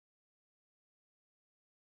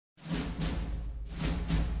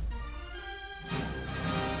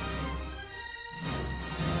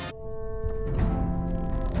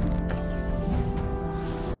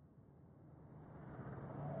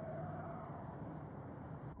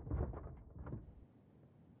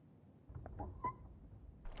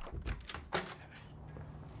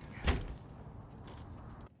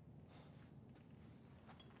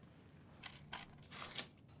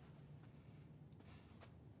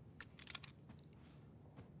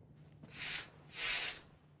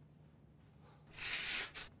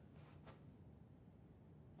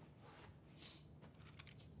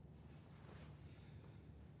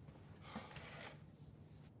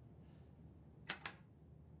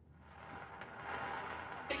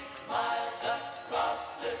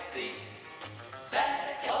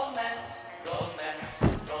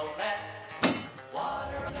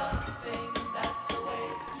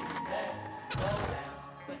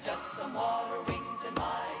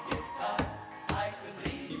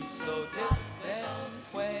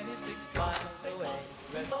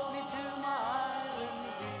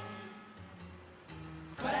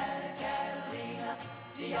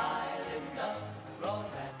of romance.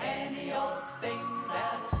 Any old thing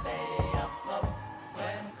that'll stay afloat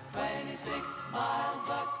when 26 miles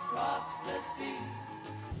across the sea.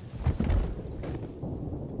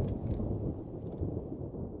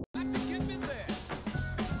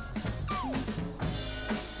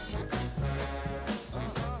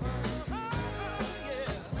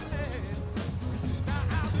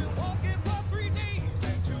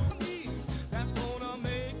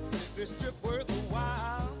 This trip worth a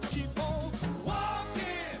while. Keep on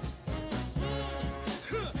walking.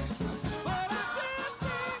 But I just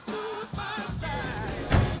can't lose my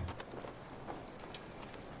style.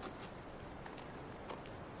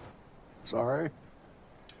 Sorry?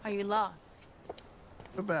 Are you lost?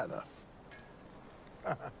 Nevada.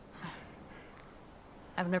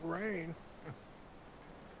 I've never... Rain.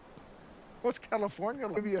 What's California?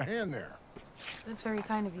 I'll give you a hand there. That's very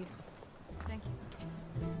kind of you. Thank you.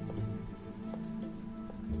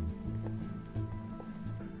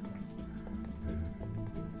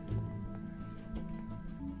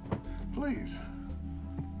 Please.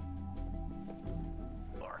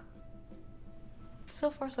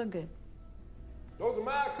 So far, so good. Those are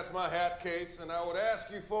that's my hat case, and I would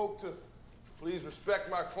ask you folk to please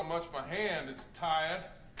respect my much. My hand is tired,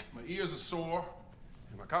 my ears are sore,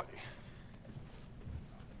 and my coffee.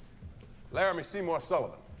 Laramie Seymour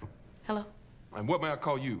Sullivan. Hello. And what may I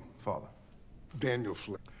call you, Father? Daniel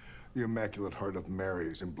Flick, the Immaculate Heart of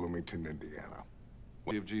Mary's in Bloomington, Indiana.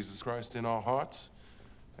 We have Jesus Christ in our hearts,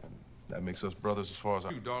 and that makes us brothers as far as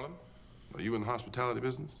you, darling. Are you in the hospitality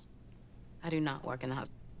business? I do not work in the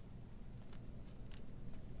hospital.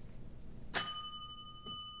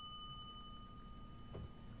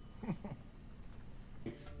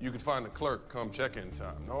 You can find the clerk come check-in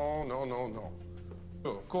time. No, no, no, no.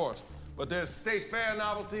 Sure, of course. But there's State Fair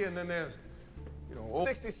novelty, and then there's, you know, old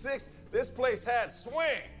 66, this place had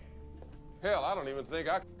swing. Hell, I don't even think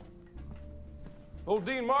Old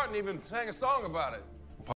Dean Martin even sang a song about it.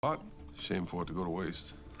 Pot? Shame for it to go to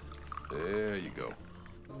waste. There you go.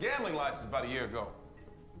 Gambling license about a year ago.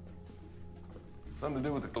 Something to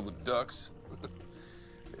do with with ducks.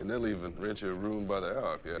 And they'll even rent you a room by the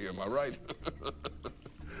hour. Yeah, am I right?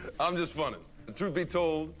 I'm just funning. The truth be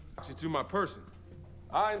told, actually to my person,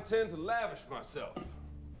 I intend to lavish myself.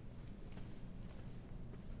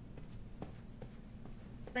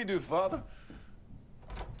 What do you do, Father?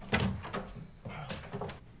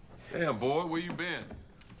 Damn, boy, where you been?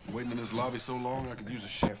 Waiting in this lobby so long I could use a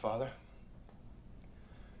share, Father.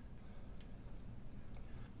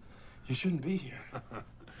 You shouldn't be here.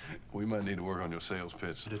 We might need to work on your sales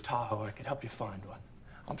pitch. To Tahoe, I could help you find one.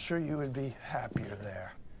 I'm sure you would be happier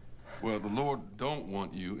there. Well, the Lord don't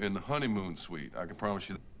want you in the honeymoon suite. I can promise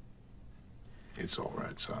you. It's all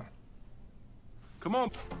right, son. Come on.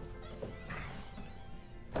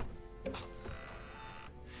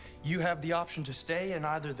 You have the option to stay in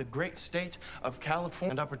either the great state of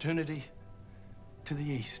California and opportunity to the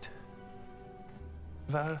east.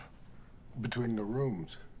 Nevada? Between the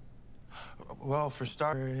rooms. Well, for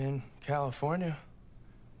starter, in California.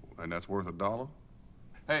 And that's worth $1?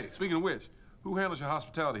 Hey, speaking of which, who handles your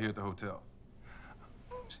hospitality here at the hotel?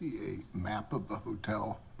 See a map of the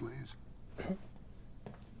hotel, please?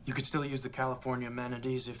 You could still use the California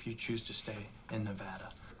amenities if you choose to stay in Nevada.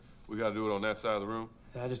 We gotta do it on that side of the room?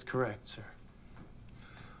 That is correct, sir.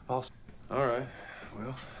 Also... All right,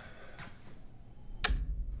 well...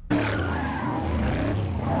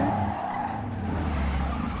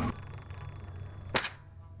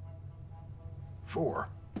 Four.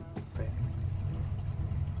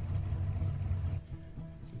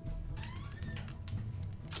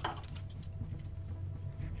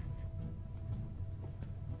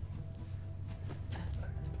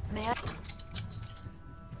 May I?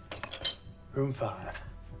 Room 5.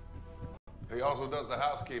 He also does the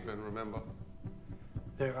housekeeping, remember?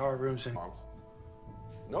 There are rooms in...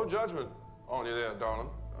 No judgment on you there, darling.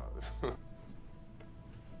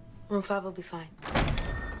 Room 5 will be fine.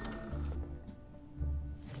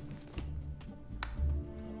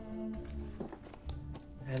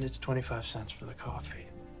 And it's 25 cents for the coffee.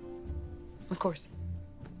 Of course.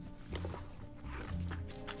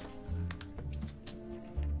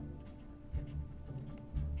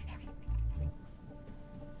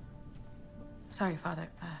 Sorry, Father.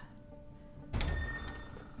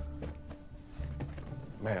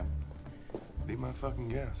 Ma'am, be my fucking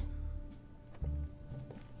guest.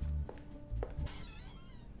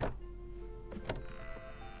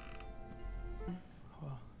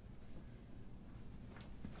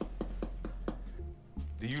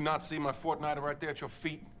 Do you not see my fortnighter right there at your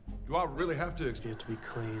feet? Do I really have to You have to be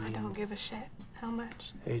clean. I don't give a shit. How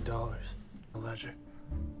much? $8. A ledger.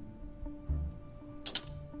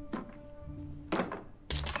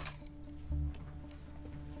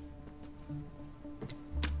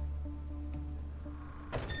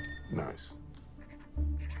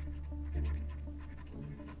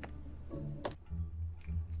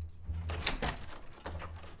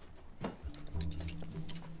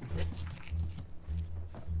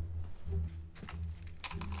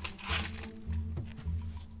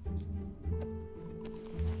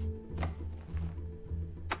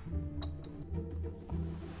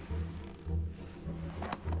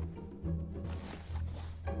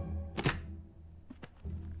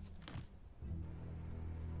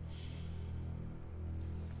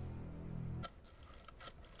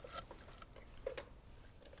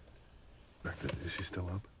 Is she still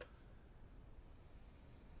up?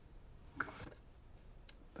 Good.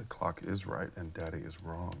 The clock is right and Daddy is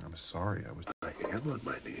wrong. I'm sorry. I am on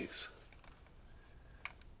my knees.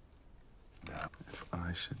 Now, if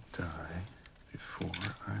I should die before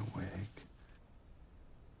I wake...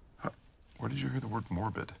 Where did you hear the word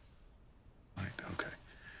morbid? Right, okay.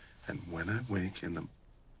 And when I wake in the...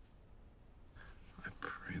 I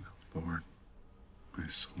pray the Lord my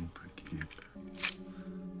soul to keep.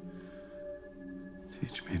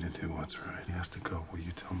 Teach me to do what's right. He has to go. Will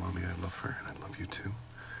you tell Mommy I love her and I love you too?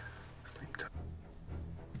 Sleep tight.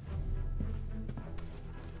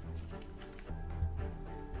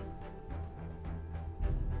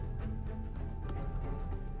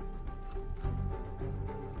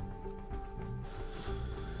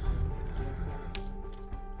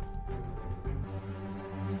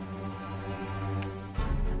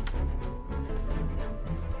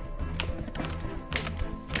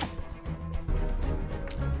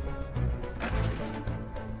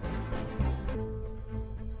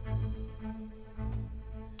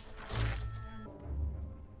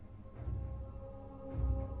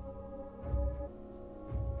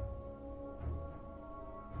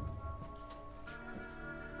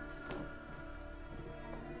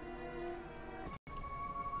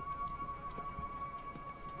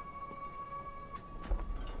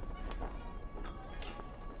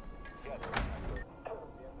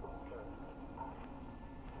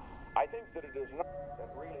 I think that it is not, that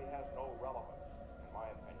really has no relevance, in my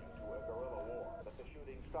opinion, to a guerrilla war, that the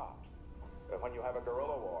shooting stops. When you have a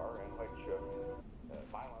guerrilla war in which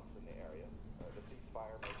violence in the area, the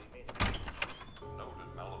ceasefire may be meaningless. Noted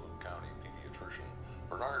Malibu County pediatrician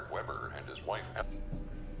Bernard Weber and his wife...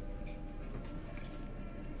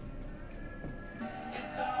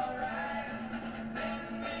 It's alright,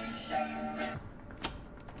 let me shake it.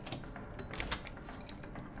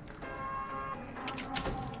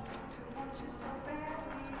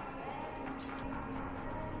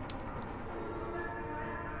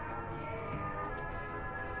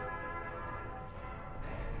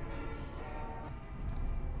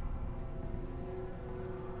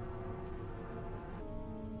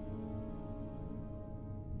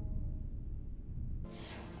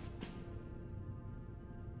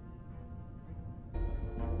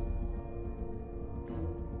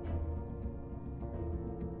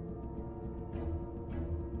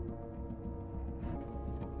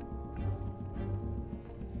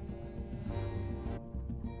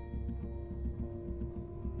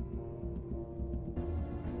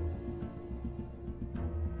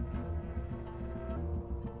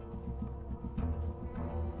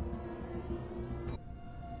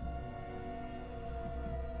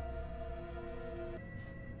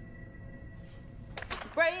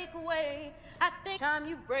 Break away, I think time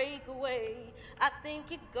you break away, I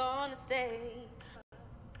think you're gonna stay.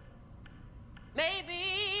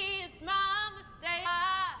 Maybe it's my mistake.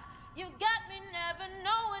 You got me never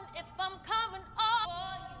knowing if I'm coming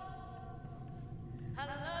over you. I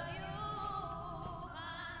love you.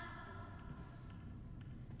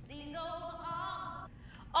 These old arms,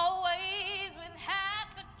 always with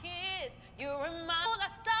half a kiss. You remind me. I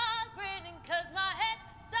start grinning 'cause my head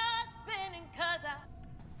starts spinning 'cause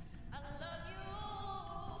I love you.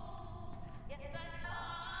 Yes, I do.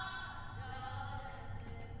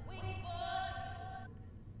 We fought.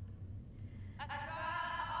 I try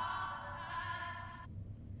hard to hide.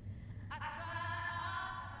 I try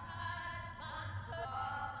hard to hide my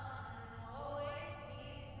heart. Always be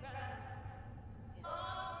crying. It's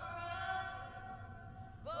all right.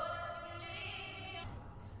 But if you leave me,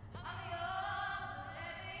 I'm yours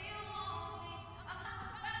whenever you want me. I'm not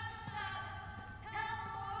precious enough. Tell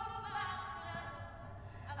the world about us.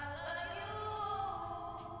 I love you.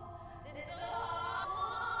 This is all.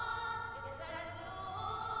 Yes, I do.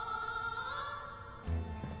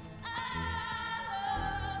 I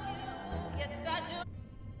love you. Yes, I do.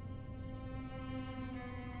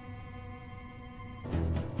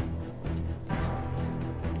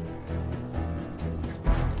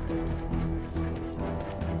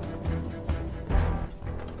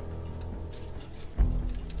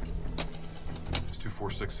 It's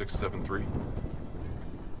 246673.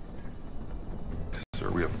 Sir,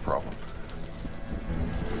 we have a problem.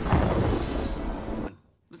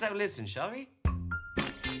 Let's have a listen, shall we?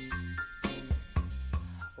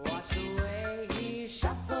 Watch the way he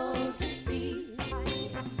shuffles his feet.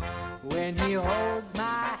 When he holds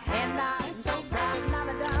my hand, I'm so proud and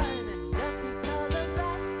I'm done. Just because of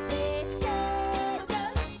that, they say he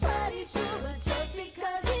does what he should, but just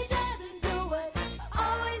because he doesn't do it,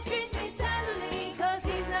 always treats me tenderly, 'cause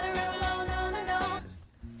he's not a rebel, no, no, no.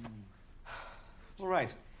 All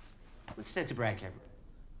right. Let's take a break, everyone.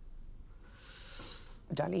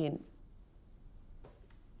 Darlene,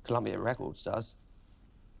 Columbia Records does.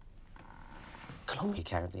 Columbia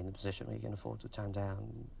currently in the position where you can afford to turn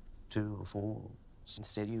down 2 or 4.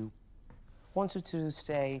 Instead, you wanted to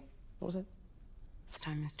say, what was it? It's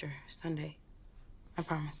time, Mr. Sunday. I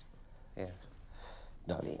promise. Yeah.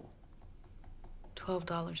 Darlene.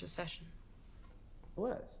 $12 a session.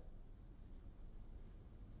 What?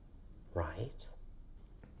 Right.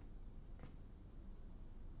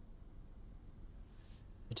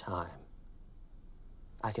 Time.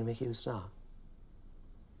 I can make you a star.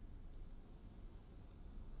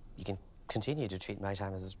 You can continue to treat my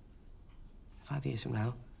time as 5 years from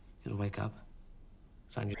now, you'll wake up,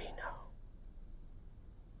 find your Reno.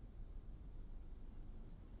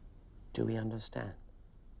 Do we understand?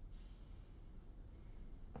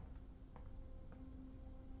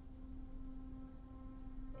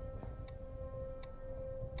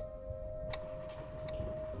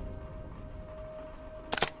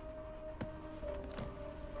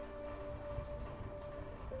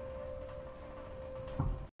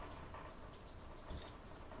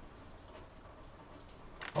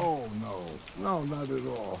 Oh, no. No, not at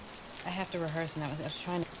all. I have to rehearse, and I was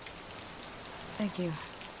trying to... Thank you.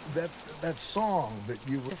 That song that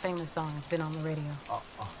you were... The famous song. It's been on the radio.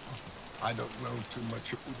 I don't know too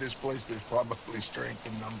much. This place, there's probably strength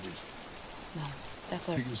in numbers. No, that's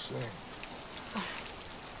a... Do you sing?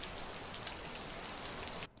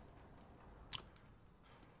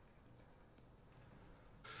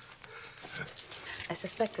 I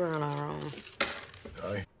suspect we're on our own.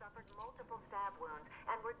 Suffered multiple stab wounds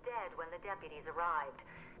and were dead when the deputies arrived.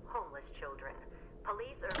 Homeless children.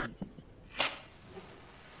 Police are...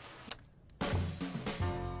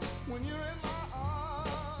 When you're in my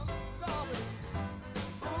arms, darling.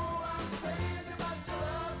 Oh, I'm crazy about your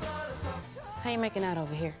love. How you making out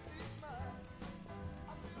over here?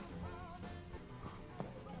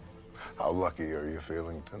 How lucky are you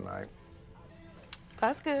feeling tonight?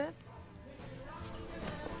 That's good.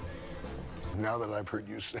 Now that I've heard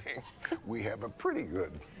you sing, we have a pretty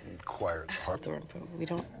good choir department. We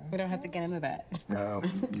don't have to get into that. No,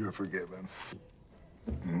 you're forgiven.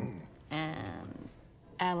 And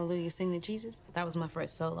Hallelujah, Sing to Jesus. That was my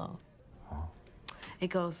first solo. Huh? It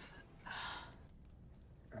goes.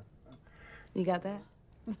 You got that?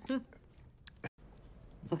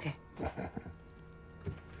 Okay.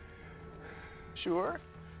 Sure.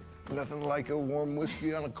 Nothing like a warm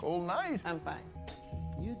whiskey on a cold night. I'm fine.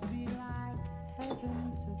 You'd be like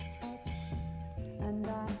heaven to touch, and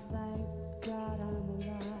I thank God I'm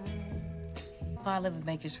alive. Well, I live in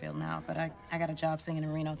Bakersfield now, but I got a job singing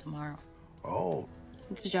in Reno tomorrow. Oh.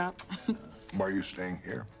 It's a job. Why are you staying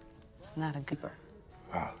here? It's not a goober.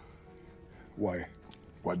 Why?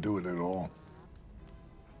 Why do it at all?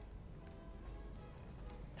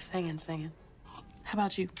 Singing. How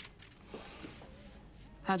about you?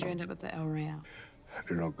 How'd you end up at the El Royale?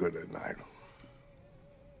 They're no good at night.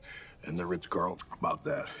 And the Ritz-Carlton about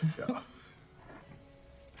that, yeah.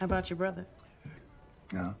 How about your brother?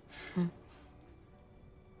 Yeah.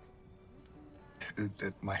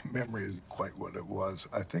 My memory isn't quite what it was.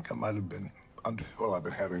 I think I might have been well, I've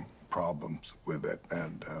been having problems with it,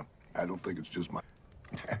 and I don't think it's just my...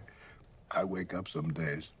 I wake up some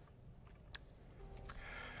days.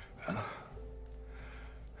 There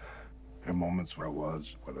are moments where I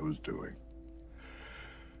was, what I was doing.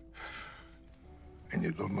 And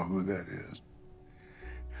you don't know who that is.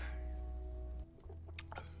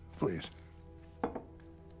 Please.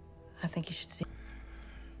 I think you should see.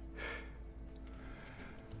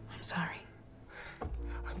 I'm sorry.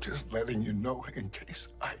 I'm just letting you know in case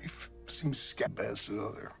I seem scabbass to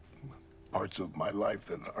other parts of my life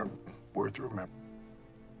that aren't worth remembering.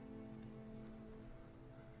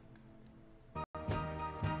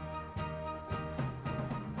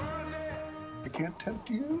 I can't tempt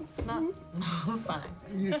you? No, I'm fine.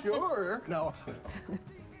 You sure? No.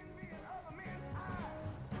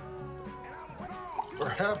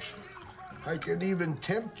 Perhaps I can even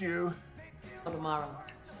tempt you. Tomorrow.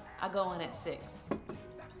 I go in at 6.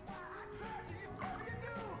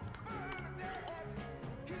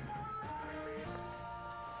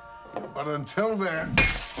 But until then...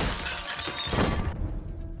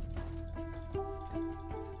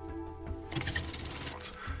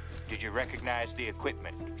 Did you recognize the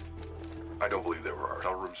equipment? I don't believe there were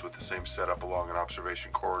hotel rooms with the same setup along an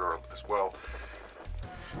observation corridor as well.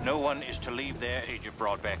 No one is to leave there, Agent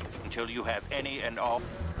Broadbeck, until you have any and all...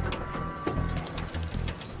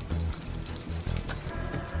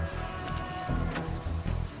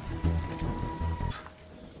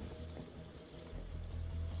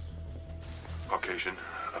 Caucasian,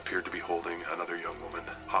 appeared to be holding another young woman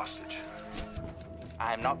hostage.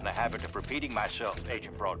 I'm not in the habit of repeating myself,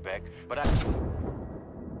 Agent Broadbeck, but I...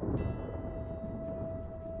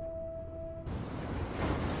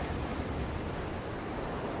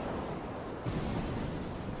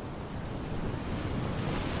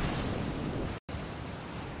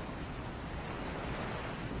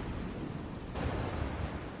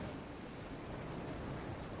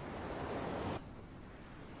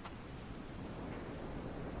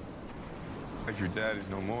 Like your daddy's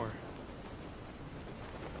no more.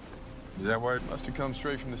 Is that why it must have come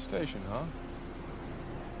straight from the station, huh?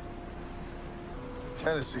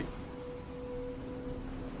 Tennessee.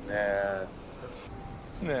 Nah.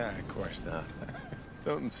 Nah, of course not.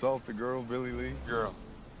 Don't insult the girl, Billy Lee. Girl.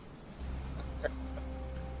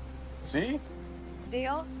 See?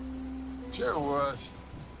 Deal? Sure was.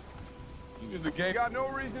 You did the game. Got no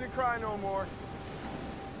reason to cry no more.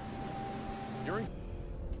 You're in.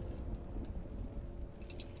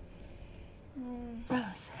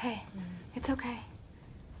 Rose, hey. It's okay.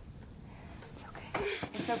 It's okay.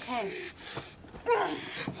 It's okay.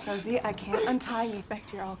 Rosie, I can't untie you. I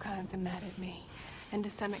suspect you're all kinds of mad at me. And to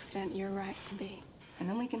some extent, you're right to be. And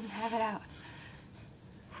then we can have it out.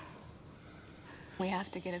 We have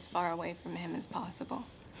to get as far away from him as possible.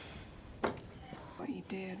 What you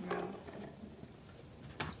did, Rose.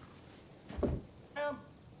 Ma'am?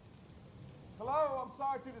 Hello, I'm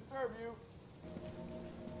sorry to disturb you.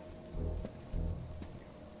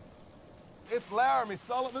 It's Laramie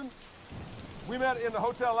Sullivan. We met in the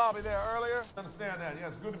hotel lobby there earlier. Understand that,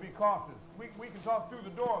 yes, it's good to be cautious. We can talk through the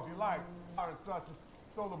door if you like, and such.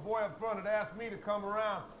 So the boy up front had asked me to come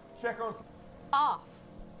around, check on... Off.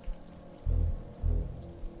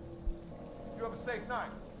 You have a safe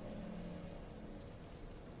night.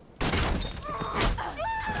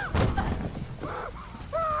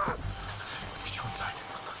 Let's get you inside.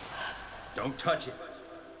 Don't touch it.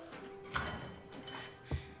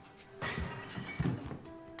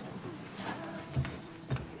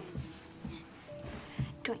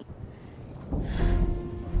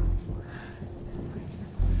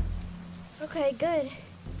 Okay, good.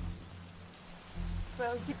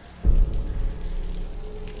 Rosie.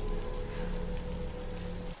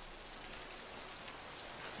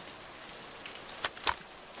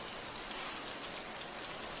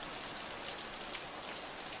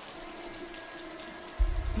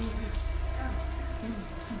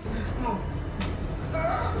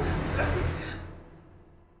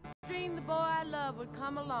 Dream the boy I love would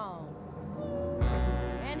come along.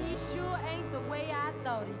 And he sure ain't the way I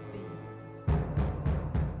thought he'd be.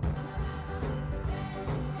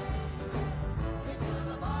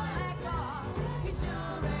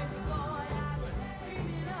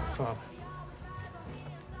 Father.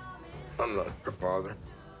 I'm not your father.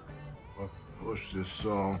 What's this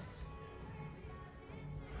song?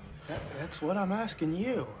 That's what I'm asking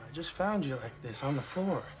you. I just found you like this on the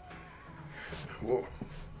floor. Whoa.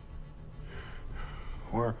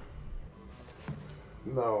 Where?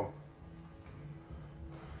 No.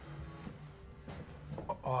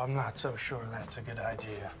 Oh, I'm not so sure that's a good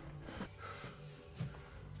idea.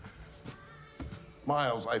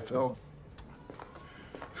 Miles, I felt...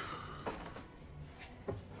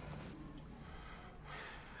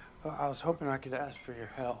 Well, I was hoping I could ask for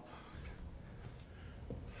your help.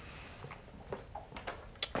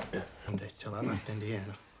 Someday till I left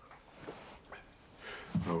Indiana.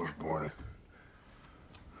 I was born in...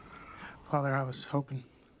 Father, I was hoping...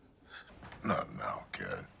 Not now, kid.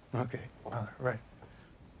 Okay, Father, right.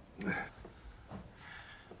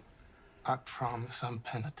 I promise I'm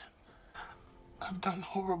penitent. I've done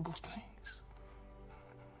horrible things.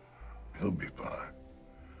 He'll be fine.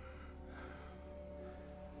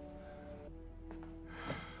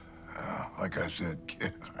 Like I said,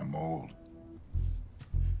 kid, I'm old.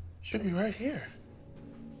 Should be right here.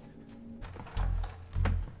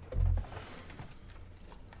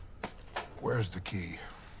 Where's the key?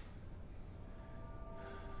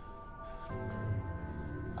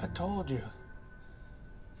 I told you.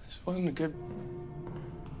 This wasn't a good...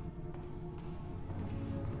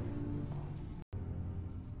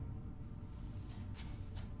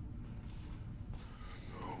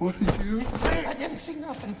 What did you... I didn't see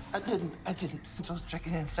nothing. I didn't. So I was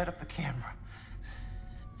checking in, set up the camera.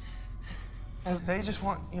 And they just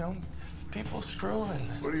want, you know, people screwing.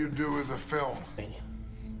 What do you do with the film? Do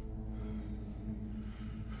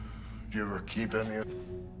you ever keep any of...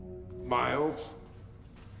 Miles?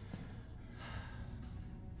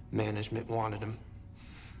 Management wanted him.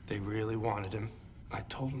 They really wanted him. I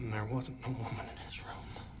told them there wasn't no woman in his room.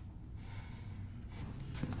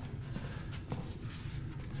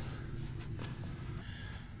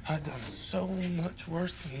 I've done so much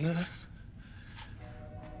worse than this.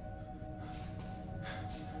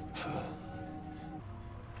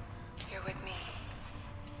 You're with me.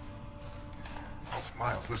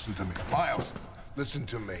 Miles, listen to me. Miles, listen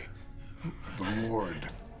to me. The Lord.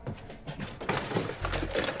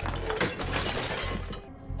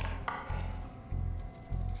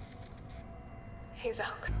 He's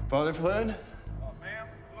out. Father Flynn? Ma'am,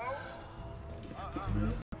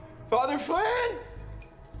 hello? Father Flynn?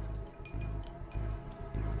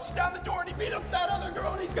 Down the door and he beat up that other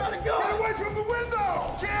girl and he's gotta go! Get away from the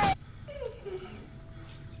window! Get!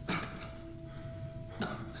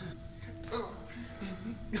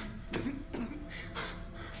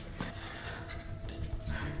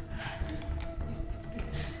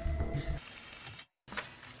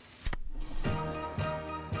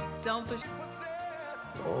 Don't push.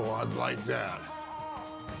 Oh, I'd like that.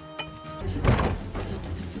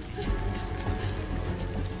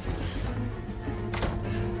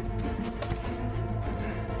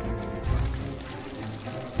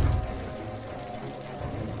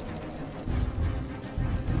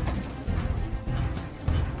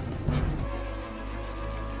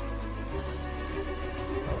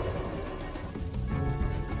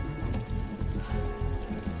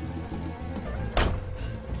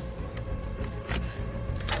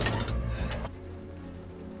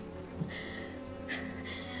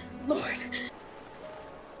 Lord,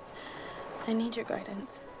 I need your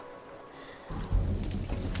guidance.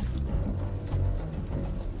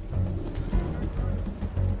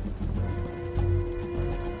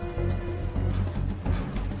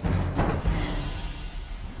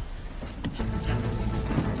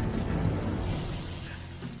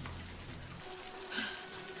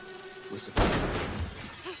 Listen.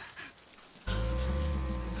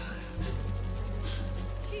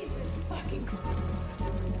 Jesus fucking Christ.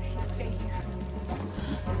 You stay here.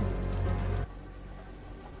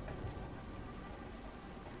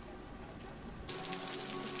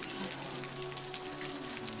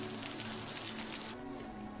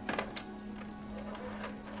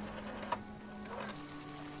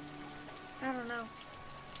 I don't know.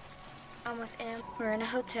 I'm with him. We're in a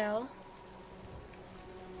hotel.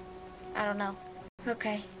 I don't know.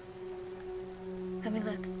 Okay. Let me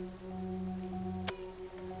look.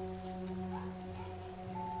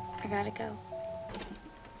 I gotta go.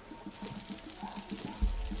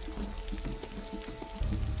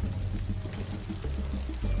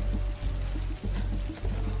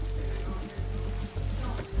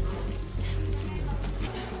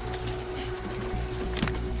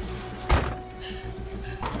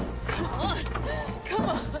 Come on. Come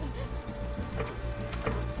on.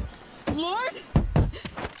 Lord?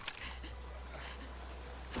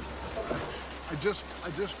 I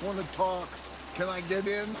just want to talk. Can I get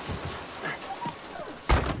in?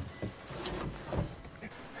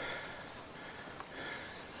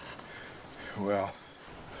 Well,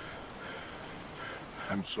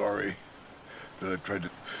 I'm sorry that I tried to,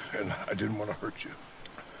 and I didn't want to hurt you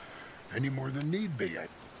any more than need be.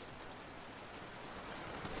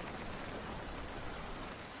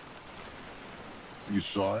 You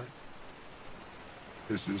saw it?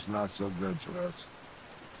 This is not so good for us.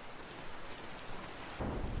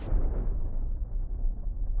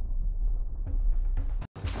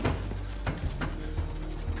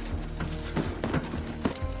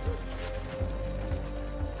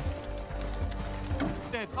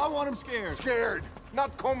 I want him scared. Scared,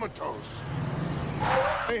 not comatose.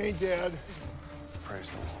 He ain't dead.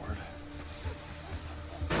 Praise the Lord.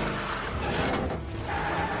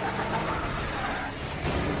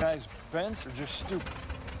 You guys bent or just stupid?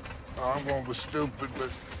 Oh, I'm going with stupid, but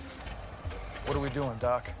What are we doing,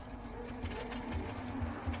 Doc?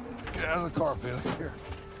 get out of the car, Felix. Here.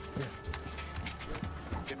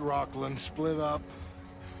 Get Rockland, split up.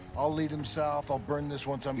 I'll lead him south. I'll burn this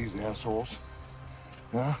once I'm these assholes.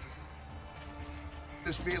 Huh?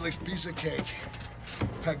 This Felix piece of cake.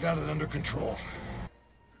 I got it under control.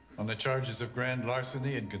 On the charges of grand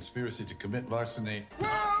larceny and conspiracy to commit larceny.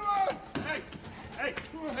 Hey! Hey!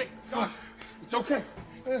 Hey! Doc, it's okay.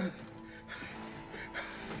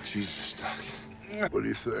 Jesus, Doc. What do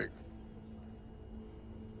you think?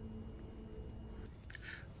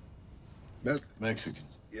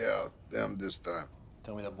 Mexicans. Yeah, them this time.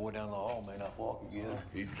 Tell me that boy down the hall may not walk again.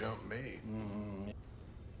 He jumped me.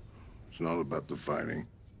 It's not about the fighting.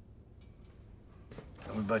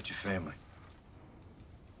 Tell me about your family.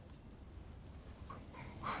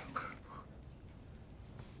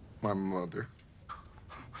 My mother.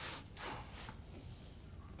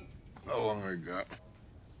 How long I got?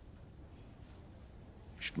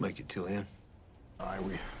 Should make it till then. Aye,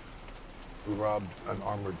 We robbed an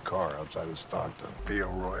armored car outside of Stockton, the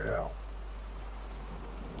ROYALE.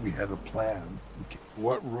 We had a plan.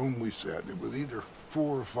 What room we said, it was either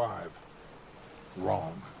 4 or 5.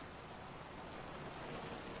 Wrong.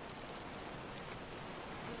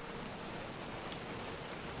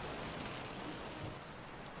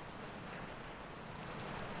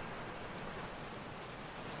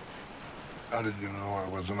 How did you know I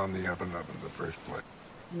wasn't on the up and up in the first place?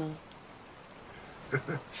 No.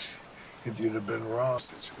 If you'd have been wrong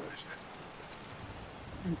situation.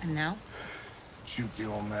 And now? Shoot the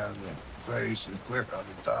old man in the face and clear out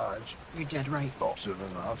of Dodge. You're dead right. Soon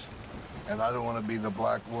enough. And I don't want to be the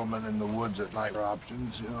black woman in the woods at night for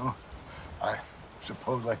options, you know. I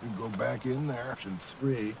suppose I could go back in there. Option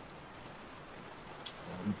 3.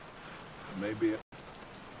 And maybe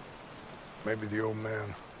the old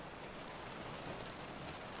man.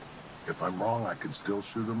 If I'm wrong, I could still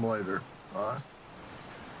shoot him later, huh?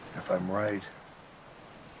 If I'm right,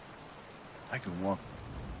 I can walk.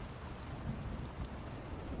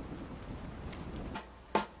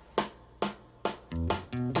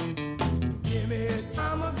 Give me a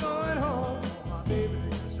time of going home. My baby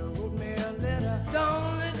used to wrote me a letter. The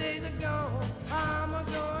only days are gone. I'm a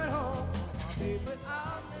going home. My baby,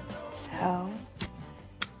 So?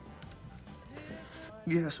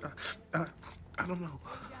 Yes, I don't know.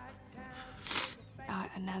 Not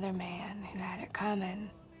another man who had it coming,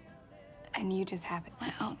 and you just happened.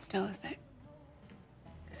 My aunt's still sick.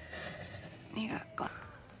 You got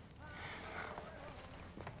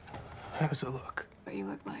How's it look? what you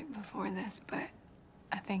looked like before this, but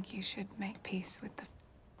I think you should make peace with the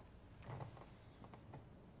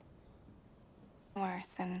worse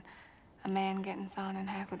than a man getting sawn in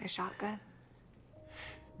half with a shotgun.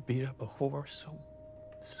 Beat up a horse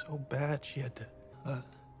so bad she had to,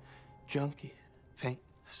 junkie paint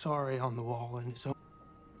sorry on the wall in his own.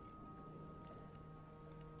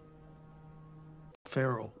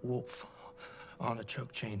 Feral wolf on a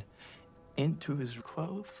choke chain into his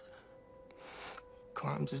clothes,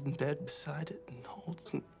 climbs in bed beside it and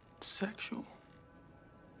holds it sexual.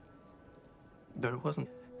 There wasn't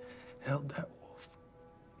held that wolf.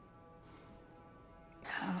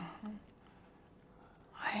 Oh.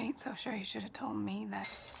 I ain't so sure you should have told me that.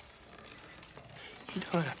 You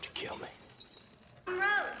don't have to kill me.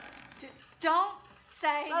 Rose. Don't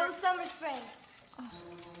say. Oh, Summer Spring.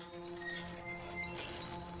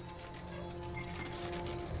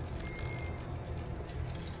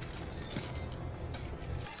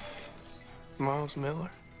 Miles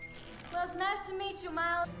Miller? Well, it's nice to meet you,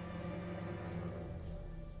 Miles.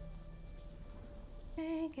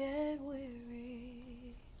 Get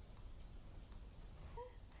weary.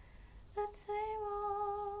 That same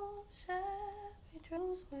old shabby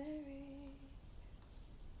grows weary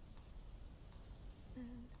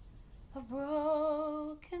of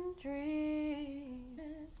broken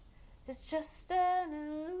dreams. It's just an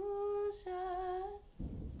illusion.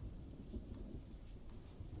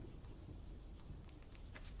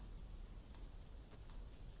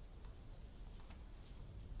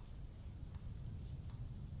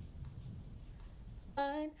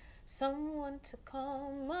 Find someone to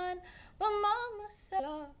call mine, but Mama said,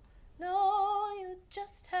 "Love, no, you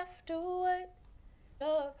just have to wait.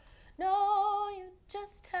 Love, no, you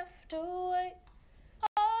just have to wait.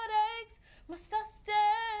 Heartaches must I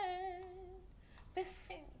stand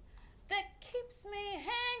before that keeps me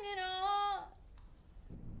hanging on."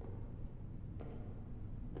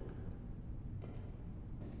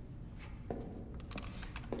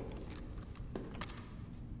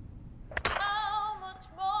 How much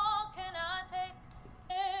more can I take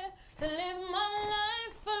to live my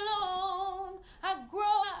life alone? I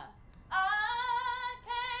grow up, I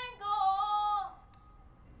can't go on.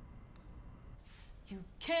 You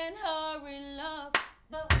can't hurry love,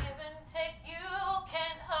 no give and take. You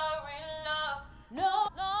can't hurry love, no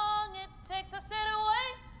long it takes to sit away,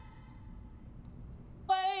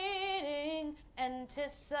 waiting,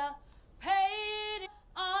 anticipating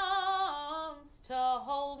arms to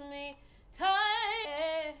hold me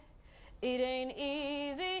tight. It ain't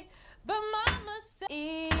easy, but Mama said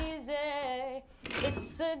easy.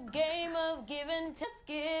 It's a game of give and take. Just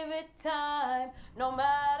give it time, no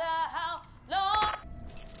matter how long.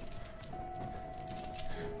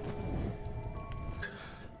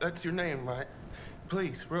 That's your name, right?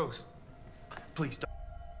 Please, Rose. Please don't.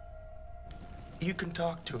 You can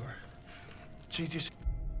talk to her. She's your...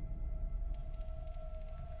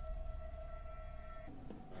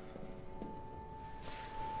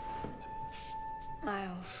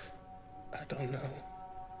 Miles, I don't know.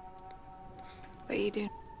 what you do.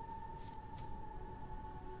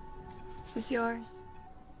 Is this yours?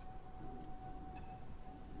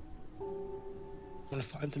 I want to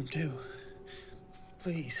find them too.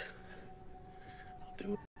 Please. I'll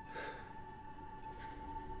do it.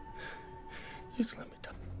 Just let me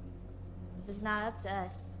die. It's not up to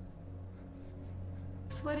us.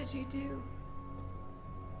 So what did you do?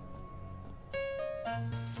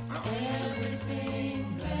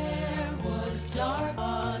 Everything there was dark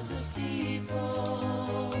as a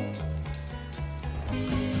steeple.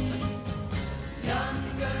 Young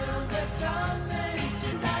girls are coming,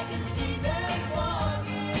 and I can see them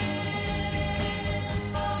walking.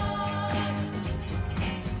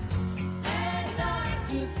 At night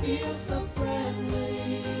you feel so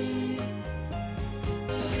friendly.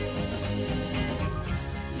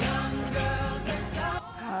 Young girls are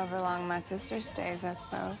coming. However long my sister stays, I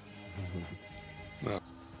suppose. No.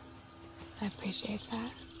 I appreciate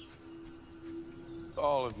that.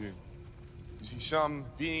 All of you. See some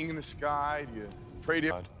being in the sky? Do you pray to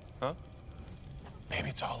God? Huh? Maybe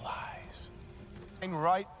it's all lies.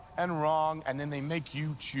 Right and wrong, and then they make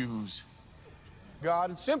you choose.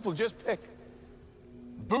 God, it's simple, just pick.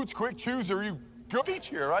 Boots, quick, choose, or you go beach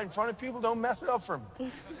here, right in front of people. Don't mess it up for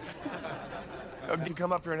me. You can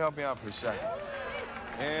come up here and help me out for a second.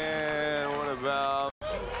 And what about...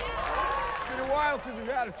 It's been a while since we've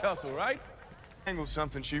had a tussle, right? Angle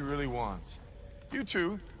something she really wants. You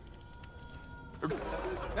two.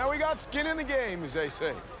 Now we got skin in the game, as they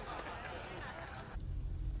say.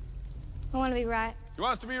 I want to be right. She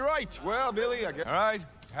wants to be right. Well, Billy, I guess. All right,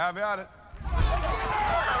 have at it.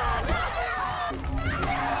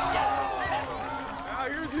 Now,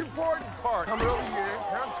 here's the important part. Coming over here,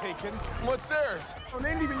 I'm taking what's theirs. Oh, they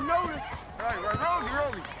didn't even notice. All right, Rosie.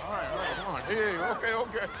 All right, come on. Here,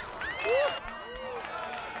 okay.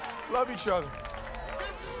 Woo. Love each other.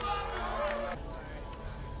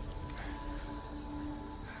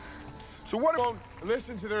 So what about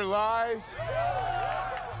listen to their lies?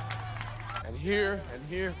 And here,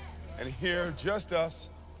 just us.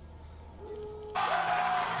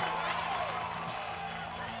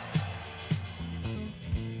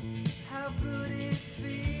 How good it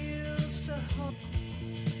feels to hope.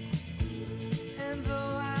 And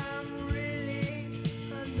though I'm really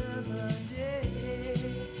another day,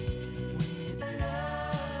 I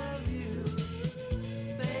love you,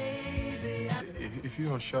 baby. If you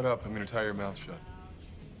don't shut up, I'm gonna tie your mouth shut.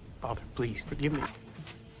 Father, please, forgive me.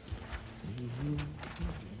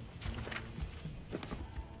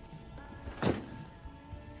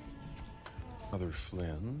 Mother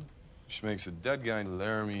Flynn. She makes a dead guy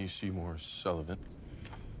Laramie Seymour Sullivan.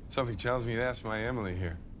 Something tells me that's my Emily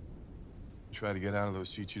here. Try to get out of those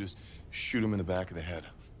seats, you just shoot him in the back of the head.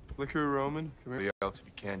 Look here, Roman. Come here. Else, if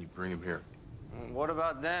you can, you bring him here. What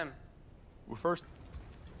about them? Well, first,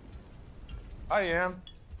 I am.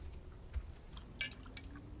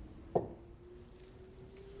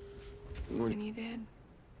 And you did.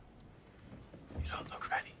 You don't look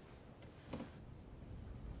ready.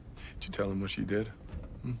 Did you tell him what she did?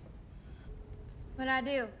 What'd I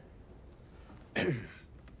do?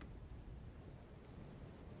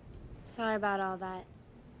 Sorry about all that.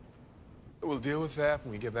 We'll deal with that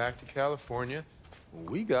when we get back to California.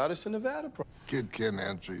 We got us a Nevada problem. Kid can't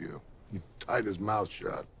answer you. He tied his mouth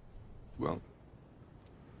shut. Well,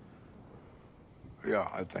 yeah,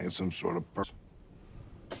 I think it's some sort of person.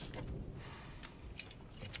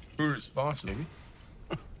 Who's responsible?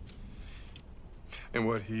 And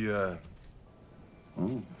what he, I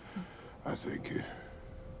think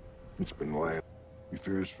it's been lying. He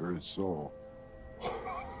fears for his soul.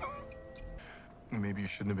 Maybe you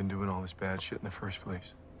shouldn't have been doing all this bad shit in the first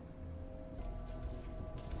place.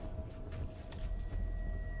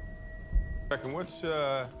 And what's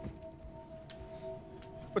a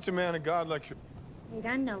man of God like you? Wait,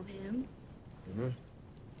 I know him.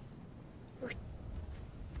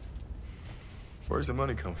 Where's the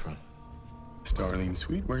money come from? Starling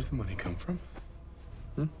Sweet, where's the money come from?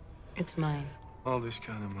 It's mine. All this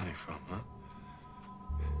kind of money from, huh?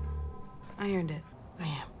 I earned it. I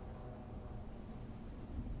am.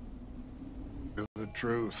 The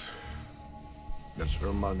truth. It's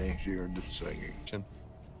her money. She earned it singing.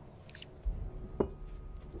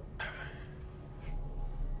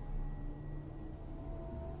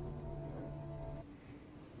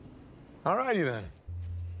 All righty then.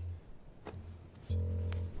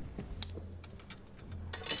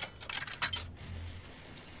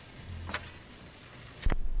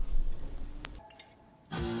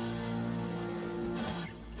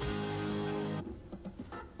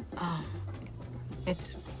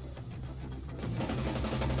 It's...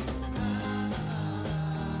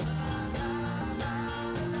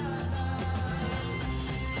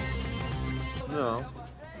 No.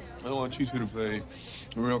 I don't want want you two to pay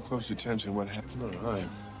real close attention what happened. All right.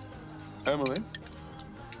 Emily?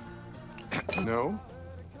 No?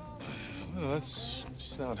 Well, that's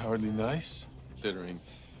just not hardly nice, considering.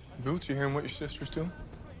 Boots, you hearing what your sister's doing?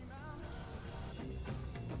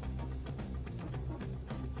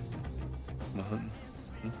 No hunting?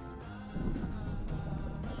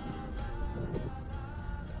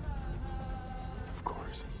 Of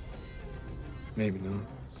course. Maybe not.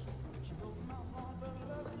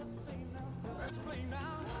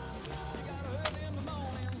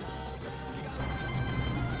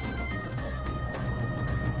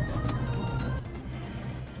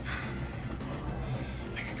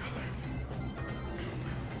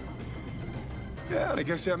 Yeah, and I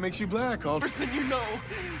guess that makes you black, all. First thing you know,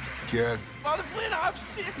 Kid. Father Flynn, I've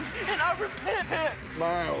sinned and I repent.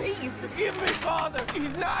 Miles. Please forgive me, Father.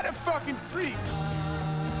 He's not a fucking freak.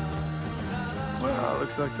 Well,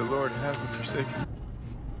 looks like the Lord hasn't forsaken.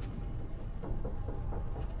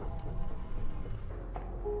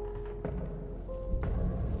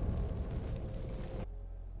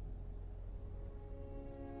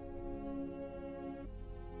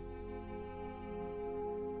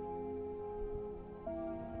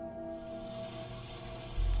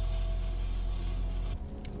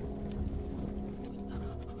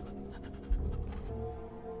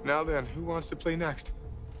 Now then, who wants to play next?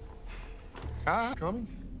 Ah, coming?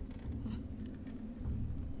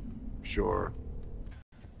 Sure.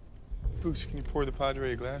 Boots, can you pour the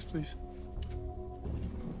Padre a glass, please?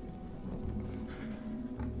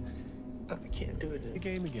 I can't do it. The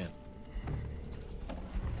game again.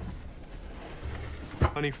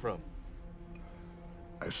 Honey from?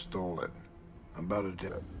 I stole it. I'm about to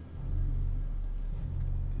do it.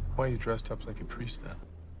 Why are you dressed up like a priest then?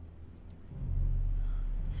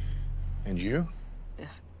 And you?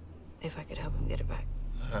 If I could help him get it back.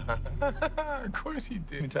 Of course he did.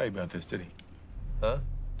 Didn't tell you about this, did he? Huh?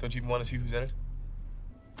 Don't you even want to see who's in it?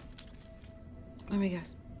 Let me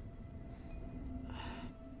guess.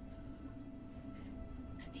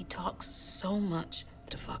 He talks so much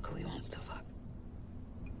to fuck who he wants to fuck.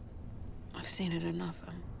 I've seen it enough.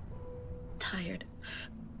 I'm tired.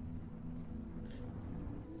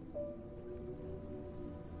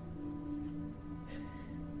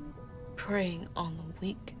 Preying on the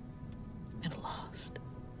weak and lost.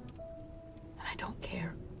 And I don't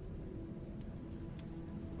care.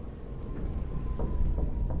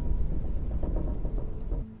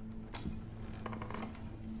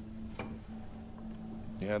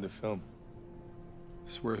 You had the film.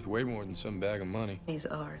 It's worth way more than some bag of money. He's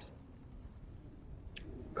ours.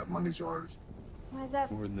 That money's yours. Why is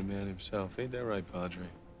that? More than the man himself. Ain't that right, Padre?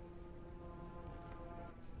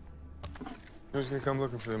 Who's gonna come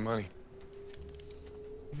looking for the money?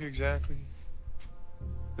 Exactly.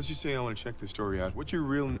 Let's just say I want to check the story out. What's your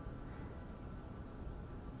real name?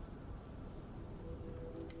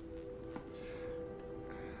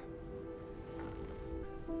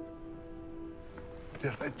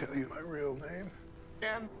 Did I tell you my real name?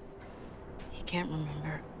 Dan. He can't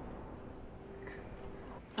remember.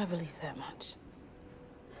 I believe that much.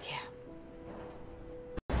 Yeah.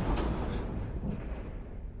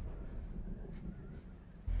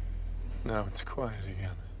 Now it's quiet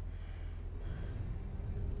again.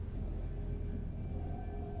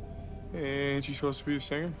 Ain't you supposed to be a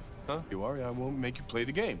singer? Huh? You are. I won't make you play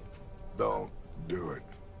the game. Don't do it.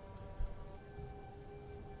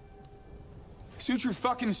 Suit your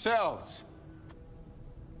fucking selves.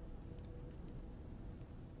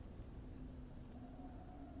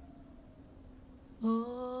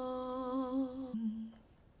 Oh,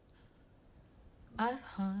 I've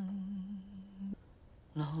hung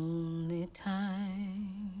lonely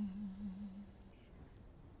time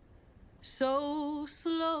so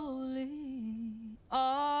slowly.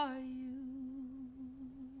 Are you?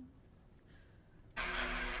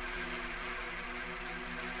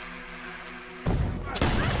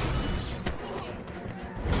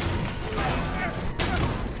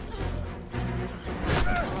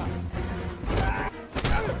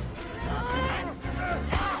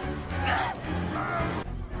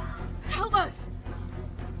 Help us!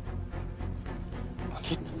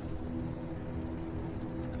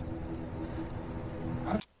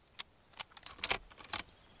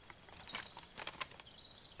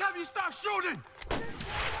 Have you stopped shooting?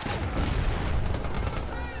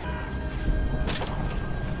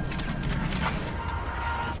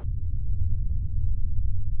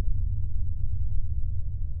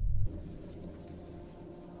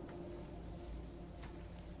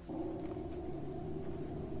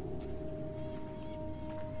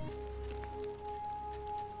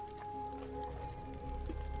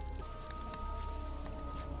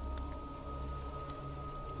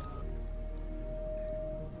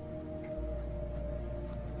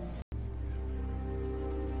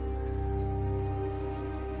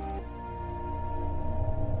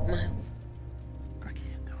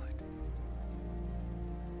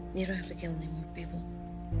 You don't have to kill any more people.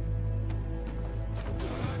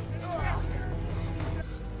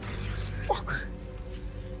 Fucker.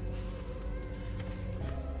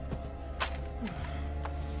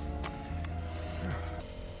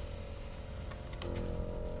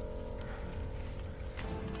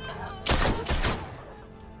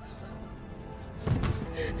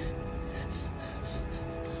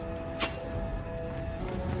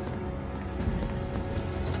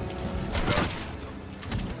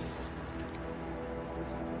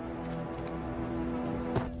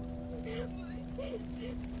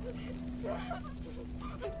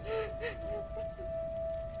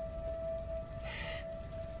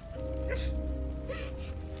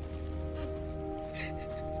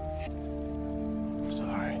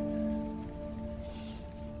 Sorry.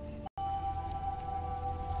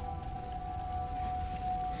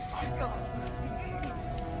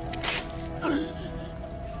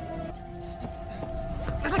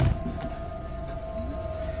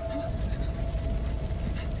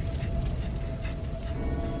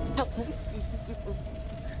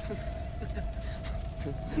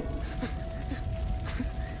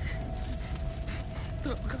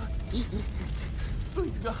 Oh, God.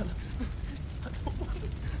 Please, God. I don't want to.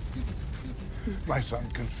 My son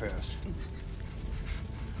confessed.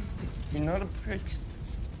 You're not a priest.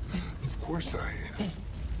 Of course I am.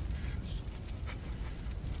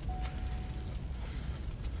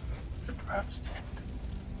 Perhaps sinned.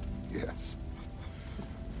 Yes.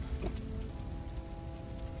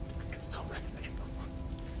 Because so many people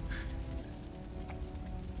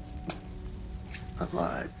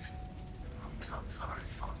alive. I'm so sorry,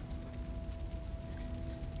 Father.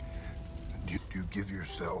 Do you give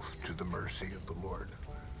yourself to the mercy of the Lord?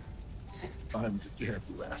 I'm the dead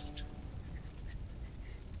left.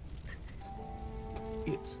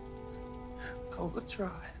 Yes. I will try.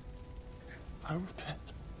 I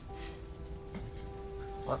repent.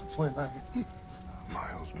 But when I'm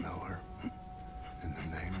Miles Miller, in the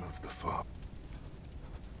name of the Father.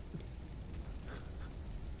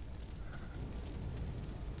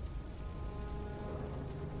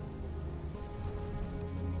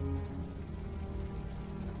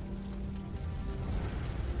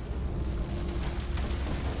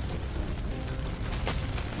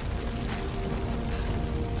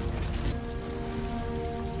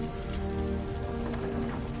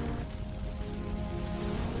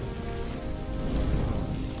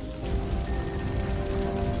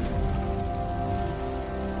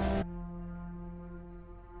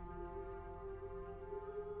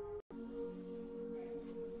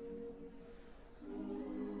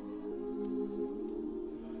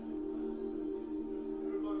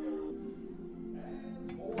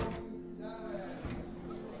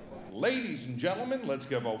 Ladies and gentlemen, let's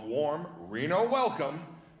give a warm Reno welcome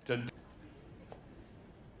to...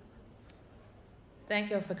 Thank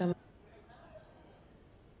you for coming.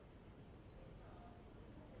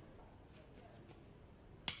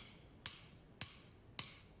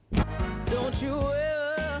 Don't you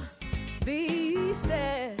ever be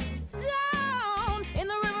sad down in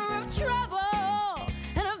the river of trouble.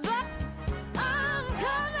 And about I'm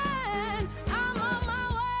coming, I'm on my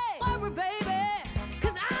way. Worry, baby,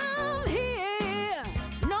 'cause I'm here.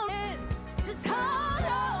 No, just hold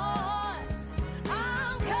on.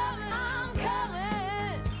 I'm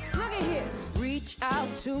coming. Look at here. Reach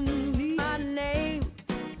out to me, my name,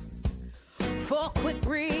 for quick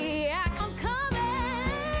reaction. I'm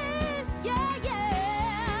coming, yeah.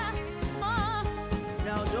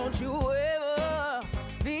 Now don't you ever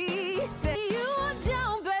be sad. You are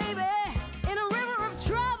down, baby, in a river of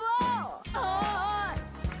trouble. Oh,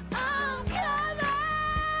 I'm coming.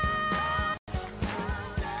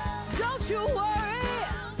 Don't you worry,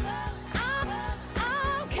 I'm coming.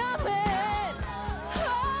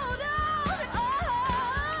 Hold on,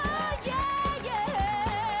 oh, yeah.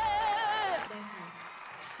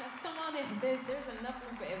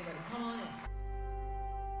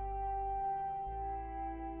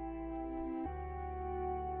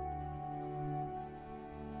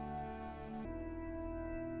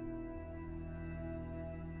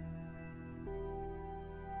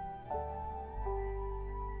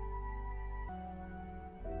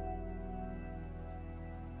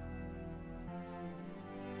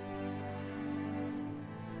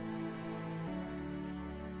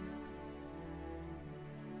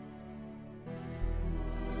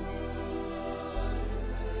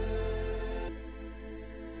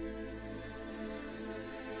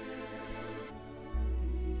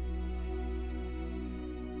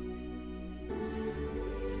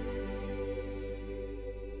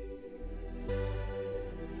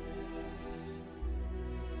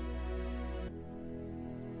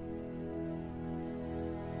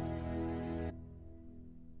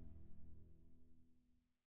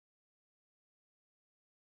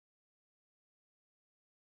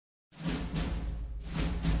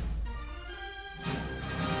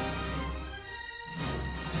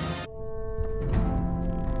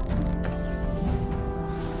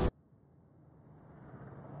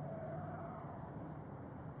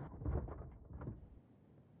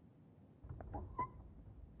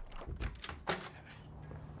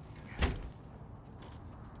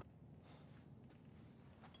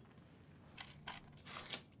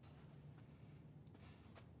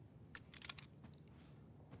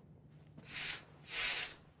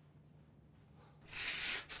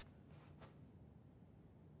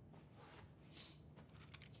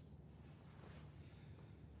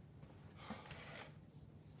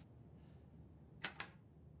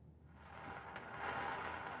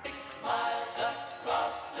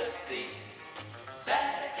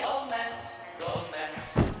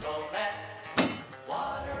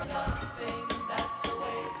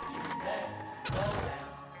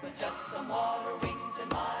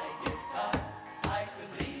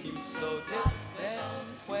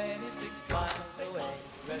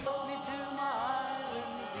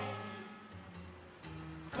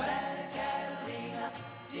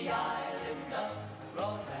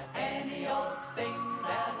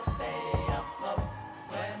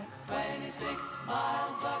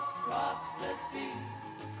 the sea.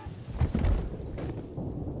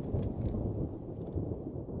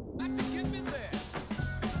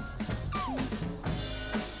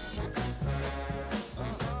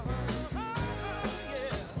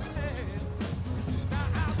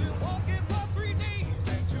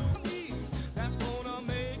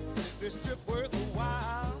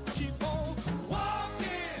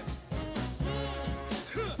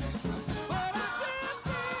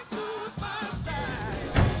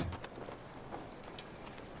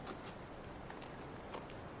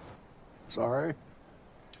 Sorry?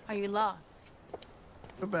 Are you lost?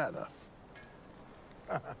 Nevada.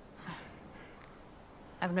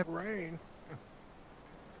 I've never... Rain?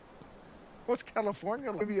 What's California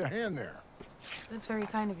like? Give you a hand there. That's very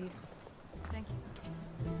kind of you. Thank you.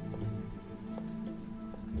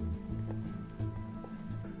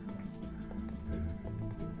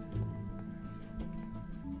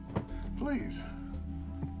 Please.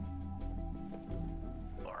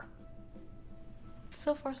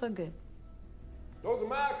 So far, so good.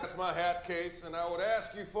 That's my hat case, and I would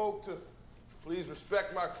ask you folk to please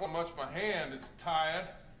respect my much. My hand is tired,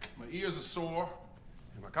 my ears are sore,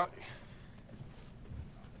 and my copy.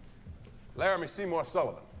 Laramie Seymour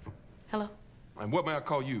Sullivan. Hello. And what may I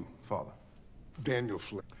call you, Father? Daniel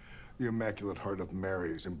Flick, the Immaculate Heart of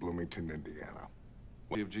Mary's in Bloomington, Indiana.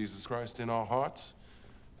 We have Jesus Christ in our hearts,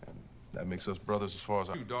 and that makes us brothers as far as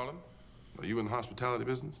you, darling. Are you in the hospitality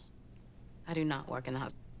business? I do not work in the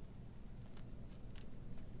hospital.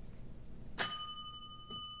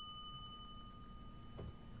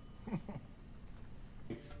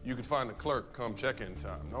 You can find the clerk come check-in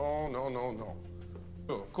time. No, no, no, no.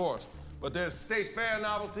 Sure, of course. But there's state fair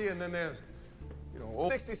novelty, and then there's, you know,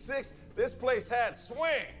 66, this place had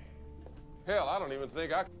swing. Hell, I don't even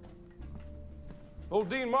think I... Old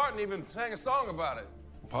Dean Martin even sang a song about it.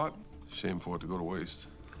 Pot? Shame for it to go to waste.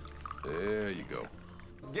 There you go.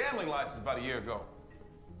 Gambling license about a year ago.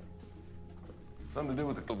 Something to do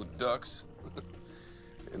with the ducks.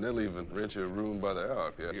 And they'll even rent you a room by the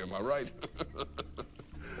hour if you're, am I right?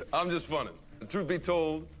 I'm just funning. The truth be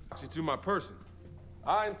told, actually to my person,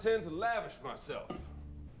 I intend to lavish myself.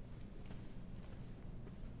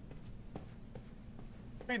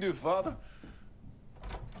 What do you do, Father?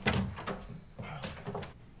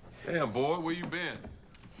 Damn, boy, where you been?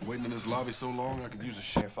 Waiting in this lobby so long I could use a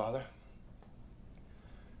share, Father.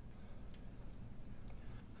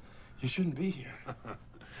 You shouldn't be here.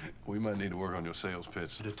 We might need to work on your sales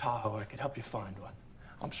pitch. To Tahoe, I could help you find one.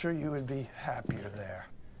 I'm sure you would be happier there.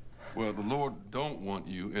 Well, the Lord don't want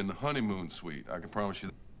you in the honeymoon suite. I can promise you.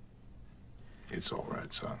 It's all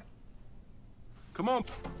right, son. Come on.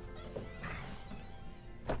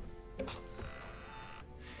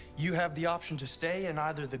 You have the option to stay in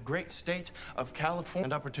either the great state of California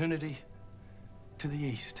and opportunity to the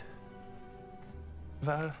east.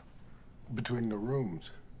 Nevada? Between the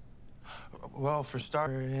rooms. Well, for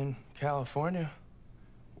starter, in California.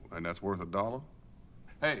 And that's worth $1?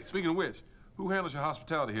 Hey, speaking of which, who handles your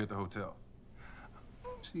hospitality here at the hotel?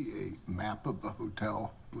 See a map of the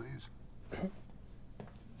hotel, please?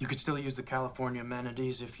 You could still use the California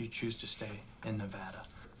amenities if you choose to stay in Nevada.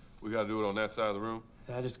 We gotta do it on that side of the room?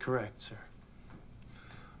 That is correct, sir.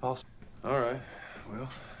 Also... All right, well...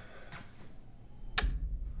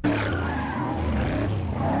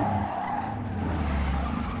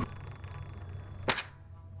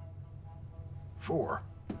 Four.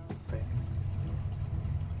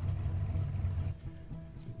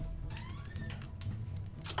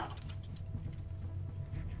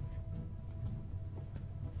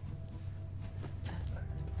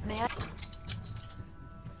 May I?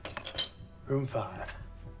 Room 5.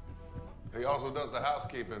 He also does the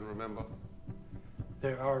housekeeping, remember?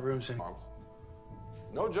 There are rooms in...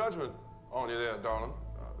 No judgment on you there, darling.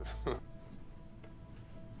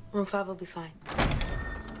 Room 5 will be fine.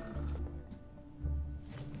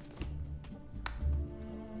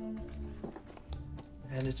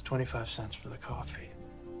 And it's 25 cents for the coffee.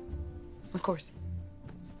 Of course.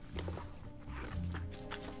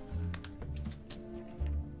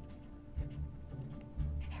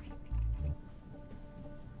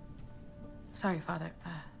 Sorry, Father.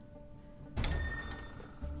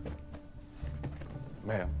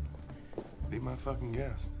 Ma'am, be my fucking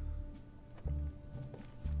guest.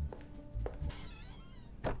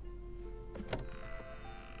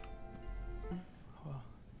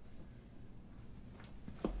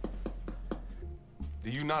 Do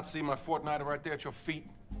you not see my fortnighter right there at your feet?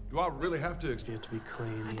 Do I really have to Get to be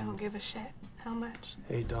clean. I don't give a shit. How much?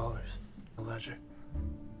 $8. A ledger.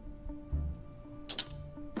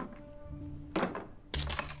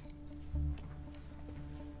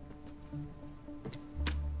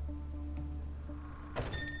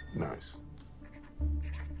 Nice.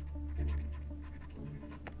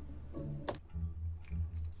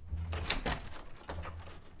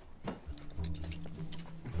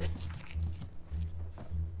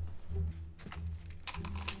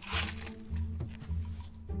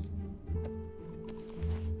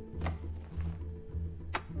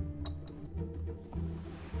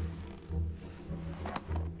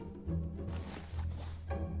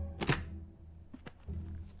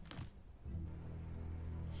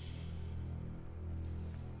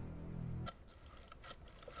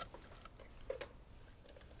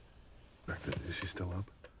 Is she still up?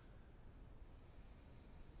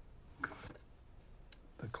 Good.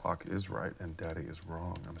 The clock is right and Daddy is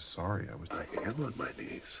wrong. I'm sorry. I am on my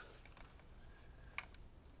knees.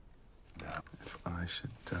 Now, if I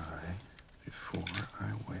should die before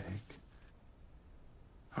I wake...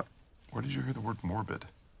 Where did you hear the word morbid?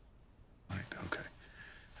 Right, okay.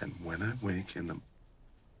 And when I wake in the...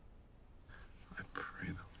 I pray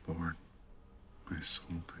the Lord my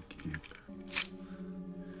soul to keep.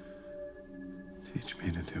 Teach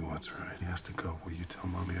me to do what's right. He has to go. Will you tell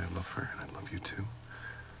Mommy I love her and I love you too?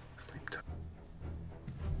 Sleep tight.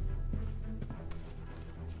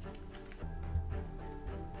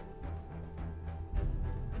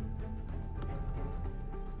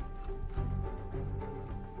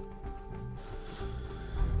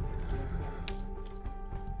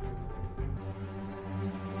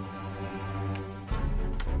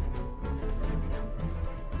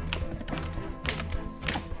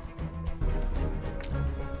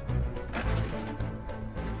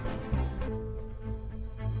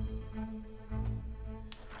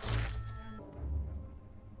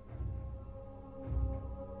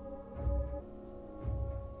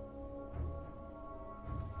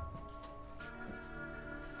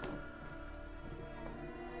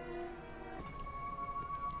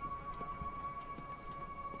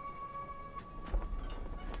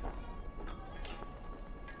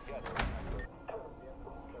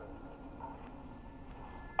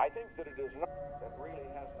 I think that it is not, that really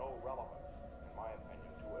has no relevance, in my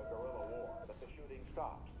opinion, to a guerrilla war, that the shooting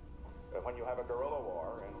stops. When you have a guerrilla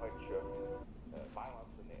war in which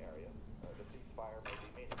violence in the area, the ceasefire may be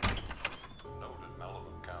meaningless. Noted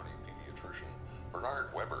Malibu County pediatrician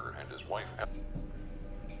Bernard Weber and his wife...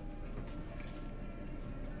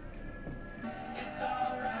 It's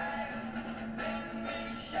alright, let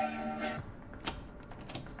me shake it.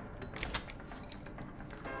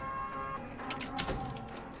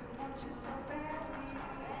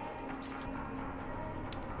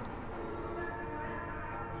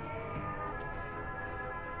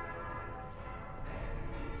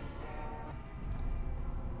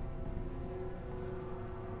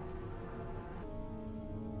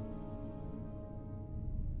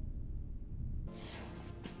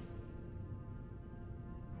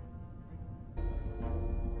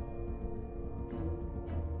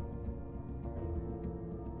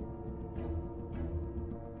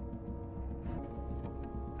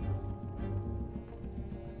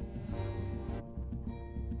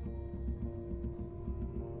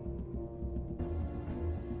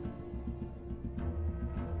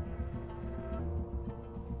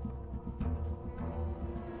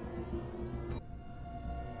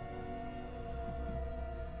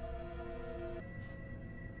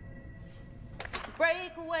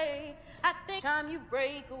 Break away, I think time you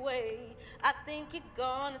break away, I think you're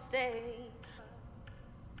gonna stay.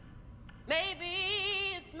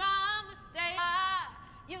 Maybe it's my mistake.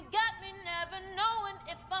 You got me never knowing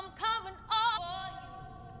if I'm coming over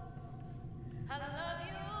you. I love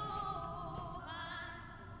you.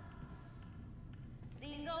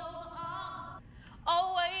 These old arms,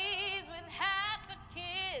 always with half a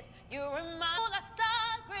kiss. You remind me. I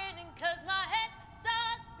start grinning 'cause my head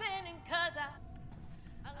starts spinning 'cause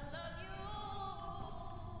I love you.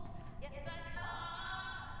 Yes, I do.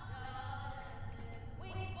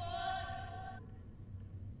 Wait for you.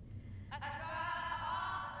 I try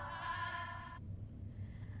hard.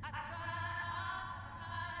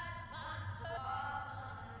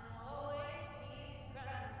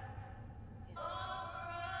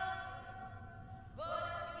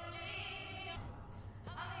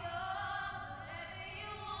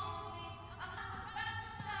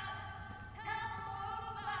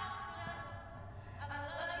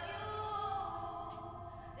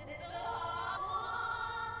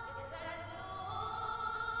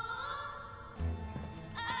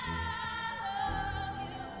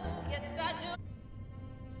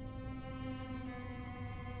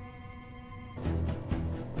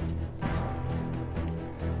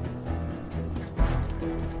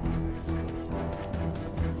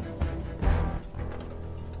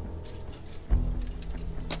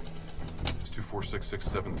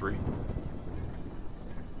 46673.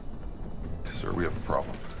 Sir, we have a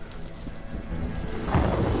problem.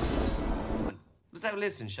 Let's have a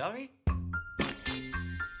listen, shall we?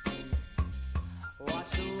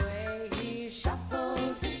 Watch the way he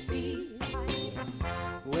shuffles his feet.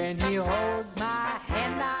 When he holds my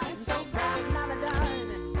hand, I'm so proud and I'm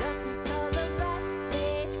done. And just because of that,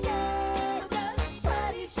 they say does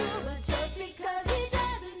what he should. But just because he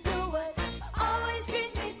doesn't do it, always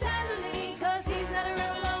treats me tenderly. Cause he's not a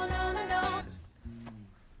real no, no, no, no.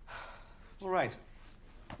 All right.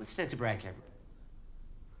 Let's take a break, everyone.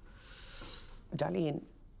 Darlene,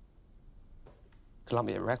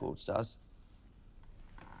 Columbia Records does.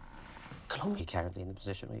 Columbia currently in the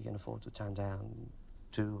position where you can afford to turn down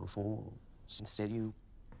 2 or 4. Instead, you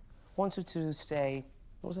wanted to say,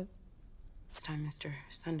 what was it? It's time, Mr.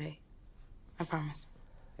 Sunday. I promise.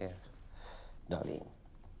 Yeah. Darlene.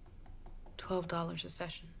 $12 a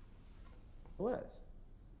session. What?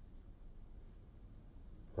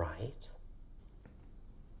 Right.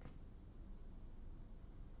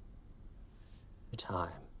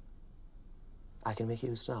 Time. I can make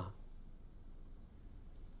you a star.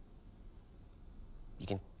 You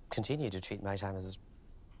can continue to treat my time as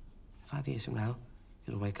 5 years from now,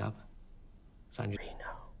 you'll wake up, find your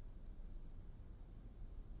Reno.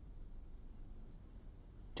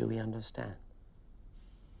 Do we understand?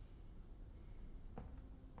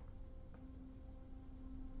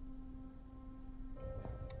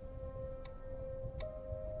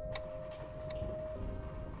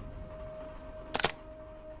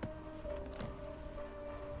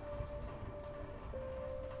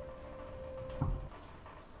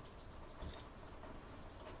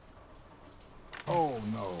 Oh,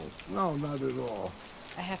 no. No, not at all.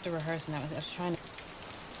 I have to rehearse, and I was trying to...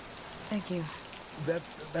 Thank you.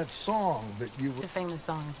 That song that you... It's a famous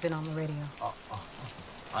song. It's been on the radio.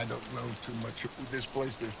 I don't know too much. This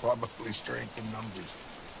place, there's probably strength in numbers.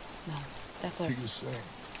 No, that's a... What do you say?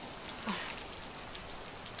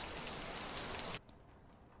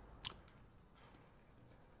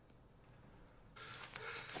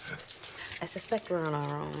 I suspect we're on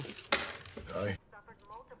our own. Suffered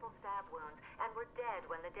multiple stab wounds and were dead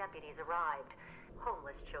when the deputies arrived.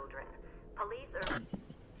 Homeless children. Police are...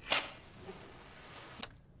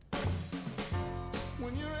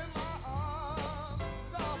 When you're in my arms,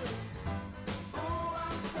 darling. Oh,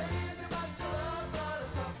 I'm crazy about your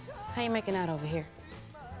love. How you making out over here?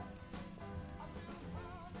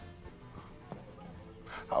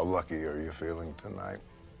 How lucky are you feeling tonight?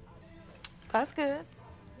 That's good.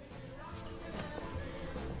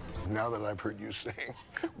 Now that I've heard you sing,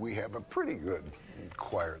 we have a pretty good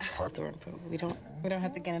choir department. We don't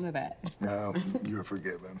have to get into that. No, you're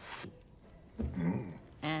forgiven.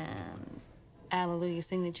 Hallelujah,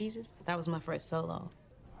 Sing to Jesus. That was my first solo.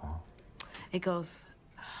 Huh? It goes.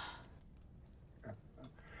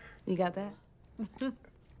 You got that?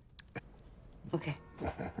 Okay.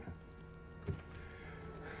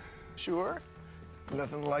 Sure.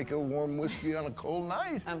 Nothing like a warm whiskey on a cold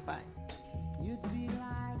night. I'm fine. You'd be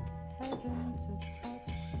like heaven to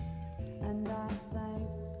touch, and I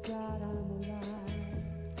thank God I'm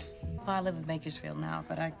alive. Well, I live in Bakersfield now,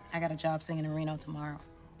 but I got a job singing in Reno tomorrow.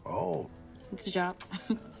 Oh. It's a job.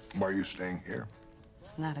 Why are you staying here?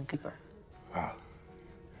 It's not a goober.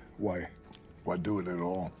 Why? Why do it at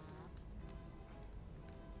all?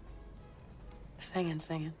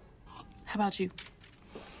 Singing. How about you?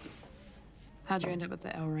 How'd you end up at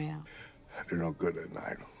the El Royale? They're no good at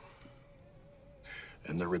night.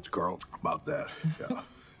 And the Ritz-Carlton about that, yeah.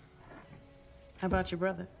 How about your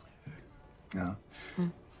brother? Yeah.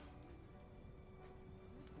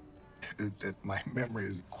 That my memory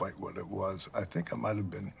isn't quite what it was. I think I might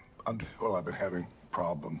have been well, I've been having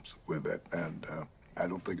problems with it, and I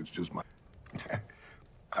don't think it's just my...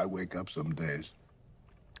 I wake up some days.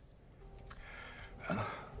 There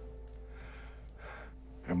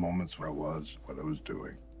are moments where I was, what I was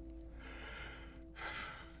doing.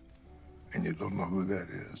 And you don't know who that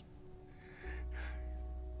is.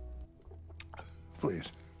 Please.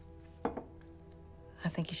 I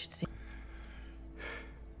think you should see.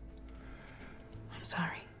 I'm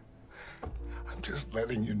sorry. I'm just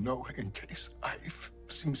letting you know in case I've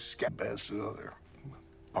seen scabs in other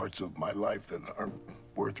parts of my life that aren't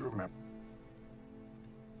worth remembering.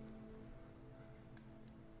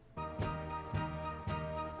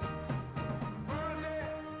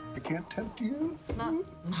 I can't tempt you? No,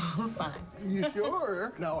 I'm fine. You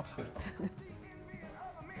sure? No.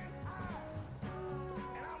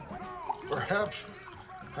 Perhaps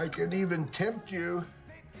I can even tempt you.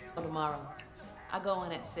 Tomorrow. I go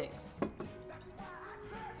in at 6.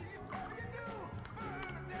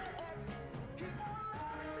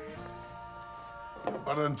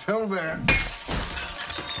 But until then...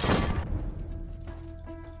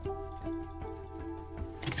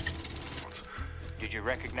 Did you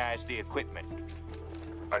recognize the equipment?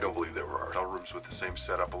 I don't believe there were hotel rooms with the same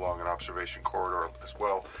setup along an observation corridor as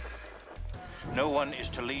well. No one is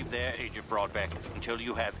to leave there, Agent Broadbeck, until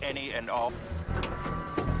you have any and all...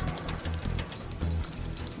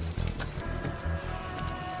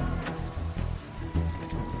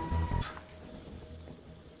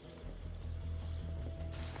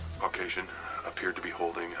 Caucasian appeared to be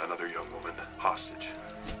holding another young woman hostage.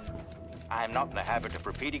 I am not in the habit of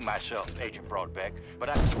repeating myself, Agent Broadbeck, but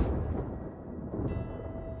I...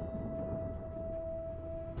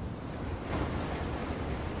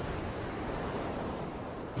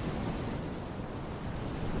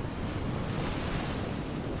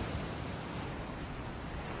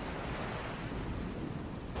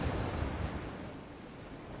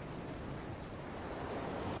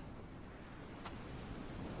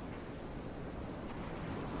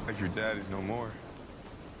 Like your daddy's no more.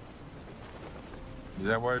 Is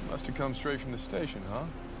that why? Must have come straight from the station, huh?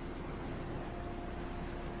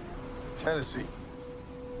 Tennessee.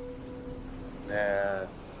 Nah.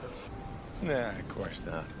 Nah, of course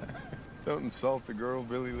not. Don't insult the girl,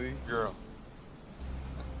 Billy Lee. Girl.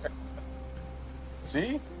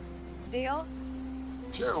 See? Deal?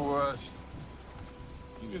 Sure was.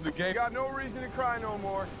 You knew the game. Got no reason to cry no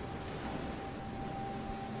more.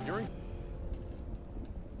 You're in...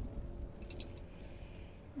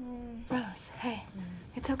 Rose, hey.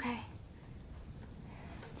 It's okay.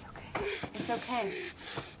 It's okay. It's okay.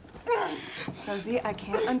 Rosie, I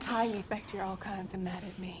can't untie you. Expect you're all kinds of mad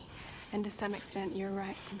at me. And to some extent, you're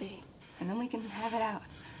right to be. And then we can have it out.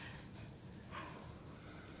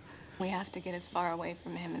 We have to get as far away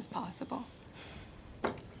from him as possible.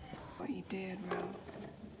 What you did, Rose.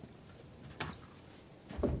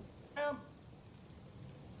 Ma'am?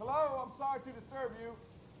 Hello, I'm sorry to disturb you.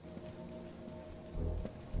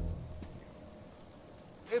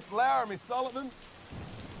 It's Laramie Sullivan.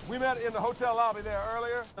 We met in the hotel lobby there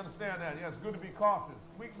earlier. Understand that, yes, good to be cautious.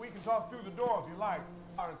 We can talk through the door if you like.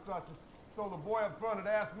 And such. So the boy up front had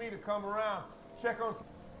asked me to come around, check on...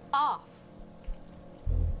 Off.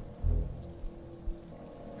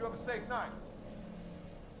 You have a safe night.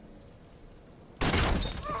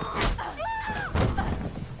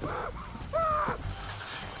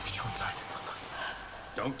 Let's get you inside.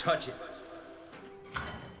 Don't touch it.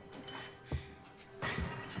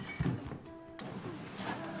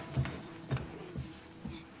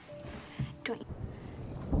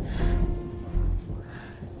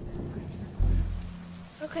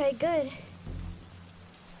 Okay, good.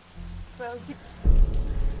 Rosie.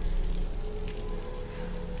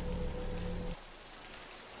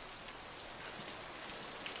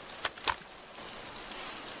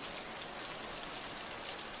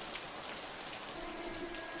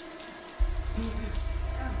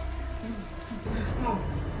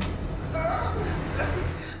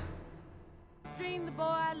 Dream the boy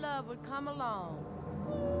I love would come along.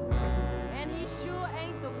 And he sure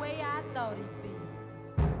ain't the way I thought he'd be.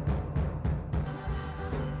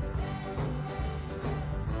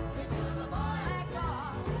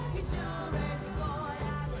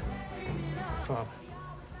 Father.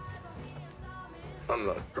 I'm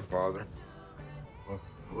not your father.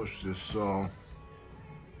 What's this song?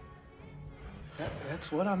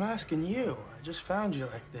 That's what I'm asking you. I just found you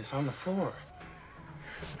like this on the floor.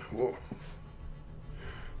 Whoa.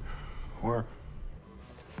 Where?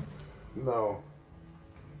 No.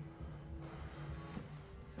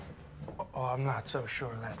 Oh, I'm not so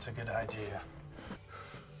sure that's a good idea.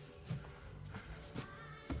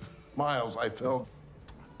 Miles, I felt...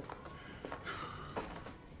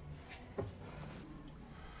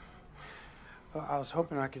 Well, I was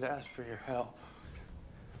hoping I could ask for your help.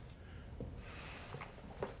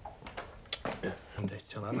 Yeah, and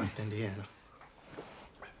till I left Indiana.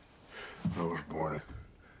 I was born in...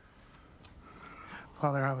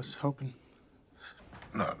 Father, I was hoping...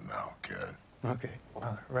 Not now, kid. Okay,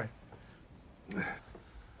 Father, right.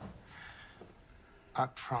 I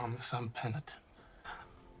promise I'm penitent.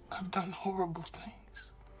 I've done horrible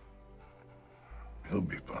things. He'll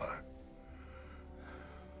be fine.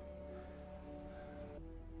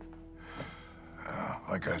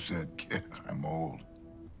 Like I said, kid, I'm old.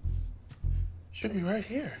 Should be right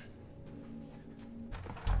here.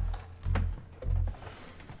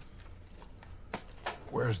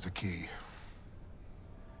 Where's the key?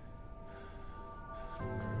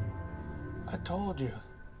 I told you.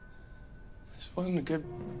 This wasn't a good...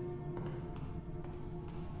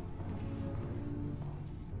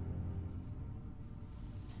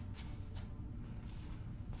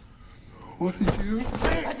 What did you?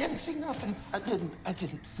 I didn't see nothing. I didn't.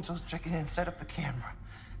 So I was checking in, set up the camera.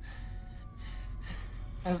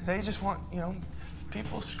 And they just want, you know,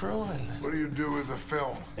 people screwing. What do you do with the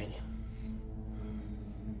film? Do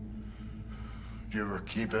you ever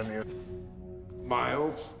keep any of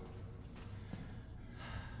Miles?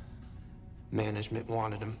 Management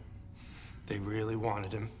wanted him. They really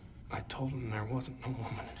wanted him. I told them there wasn't no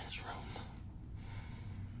woman in his room.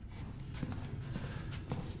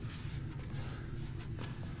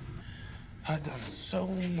 I've done so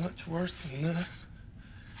much worse than this.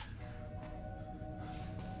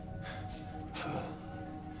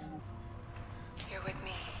 You're with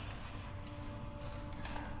me.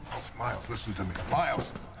 Miles, listen to me.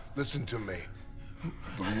 Miles, listen to me.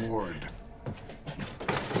 The Lord.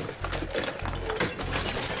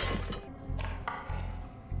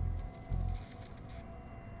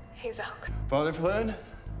 He's out. Father Flynn?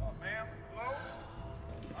 Ma'am, hello?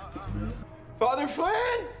 Father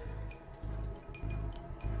Flynn?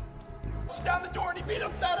 Down the door and he beat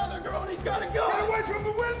up that other girl and he's gotta go! Get away from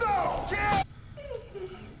the window! Yeah.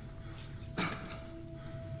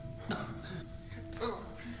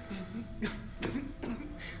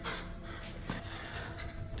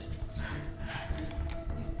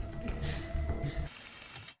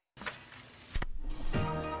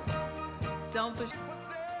 Don't push.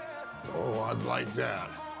 Oh, I'd like that.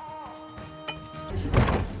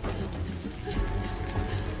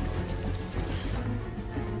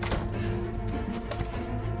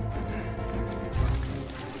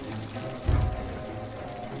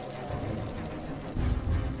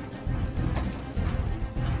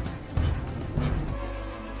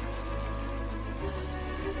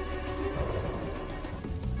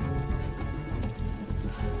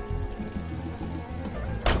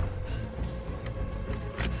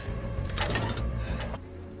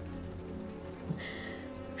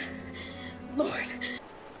 Lord,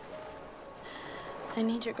 I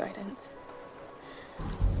need your guidance.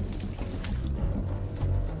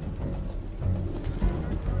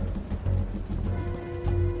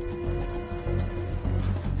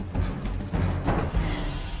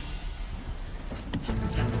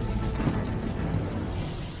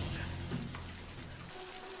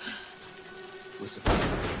 Listen.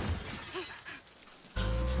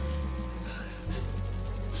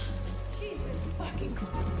 Jesus fucking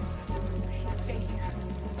Christ. You stay here.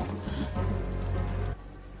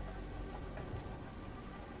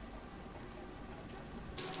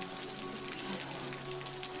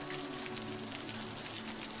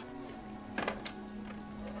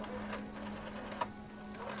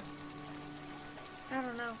 I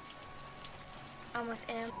don't know. I'm with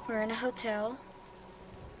M. We're in a hotel.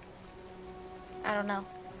 I don't know.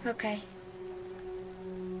 Okay.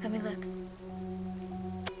 Let me look.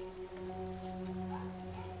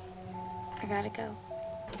 I gotta go.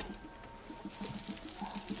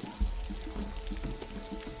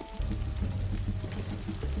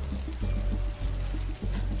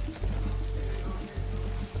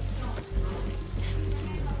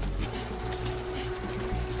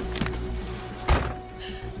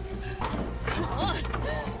 Come on.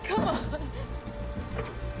 Come on.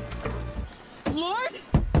 Lord?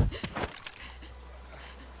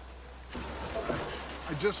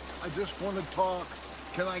 I just want to talk.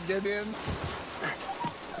 Can I get in?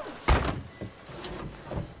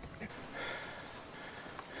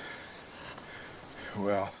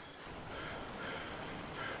 Well,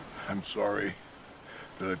 I'm sorry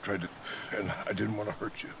that I tried to, and I didn't want to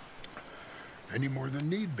hurt you any more than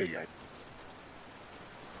need be.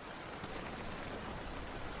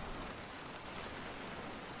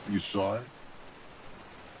 You saw it?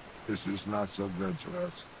 This is not so good for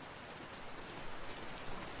us.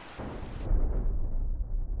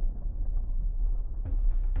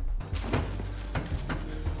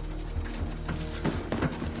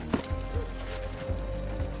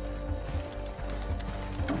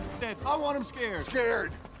 I want him scared.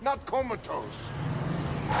 Scared, not comatose.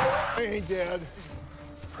 I ain't dead.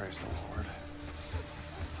 Praise the Lord.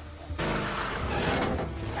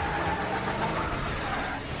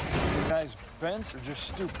 You guys bent or just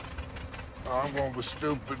stupid? Oh, I'm going with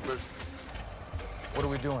stupid, but... What are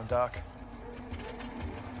we doing, Doc?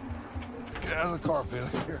 Get out of the car,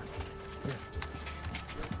 Felix. Here.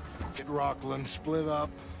 Get Rockland, split up.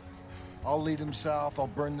 I'll lead him south. I'll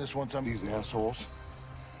burn this once I'm... These assholes.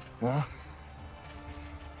 Huh?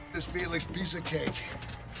 This Felix piece of cake.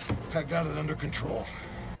 I got it under control.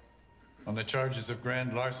 On the charges of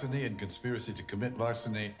grand larceny and conspiracy to commit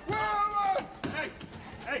larceny.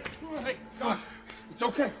 Hey, Doc, it's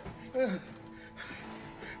okay.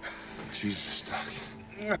 Jesus,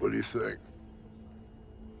 Doc. What do you think?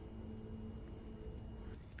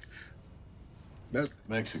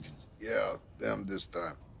 Mexican. Yeah, them this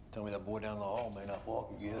time. Tell me that boy down the hall may not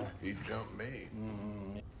walk again. He jumped me.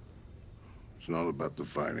 Mm-hmm. It's not about the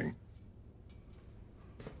fighting.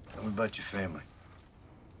 Tell me about your family.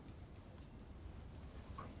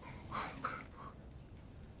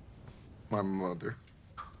 My mother.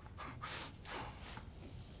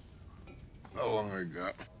 How long I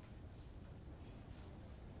got?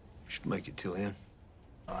 Should make it till then.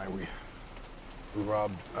 We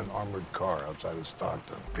robbed an armored car outside of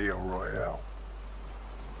Stockton, the ROYALE.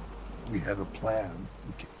 We had a plan.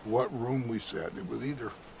 What room we said, it was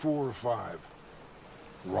either 4 or 5.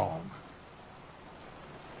 Wrong.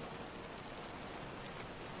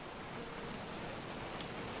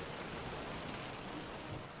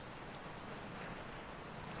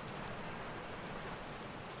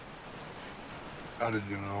 How did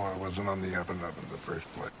you know I wasn't on the up and up in the first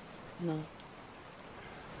place? No.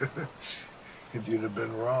 If you'd have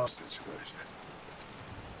been wrong situation.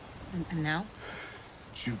 And now?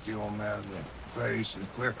 Shoot the old man in the face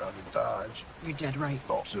and clear out of Dodge. You're dead right.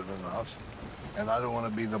 Bullshit enough. And I don't want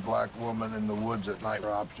to be the black woman in the woods at night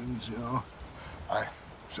for options, you know. I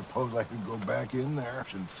suppose I could go back in there.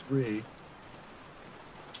 Option 3.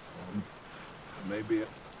 Maybe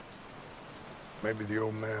the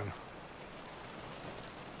old man.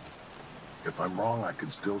 If I'm wrong, I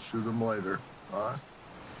could still shoot him later, huh?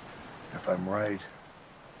 If I'm right,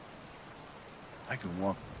 I can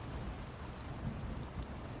walk.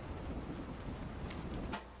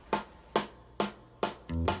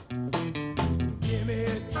 Give me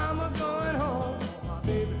a time of going home. My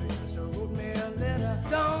baby just wrote me a letter.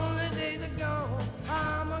 The only days are gone.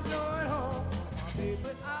 I'm going home. My baby,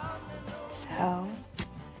 So?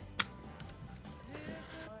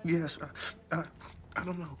 Yes, I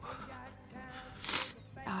don't know.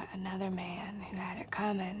 Another man who had it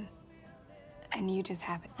coming, and you just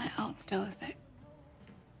happened. My aunt's still sick.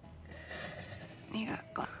 You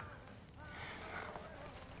got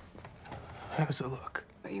How's it look?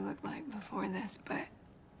 what you looked like before this, but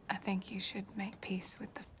I think you should make peace with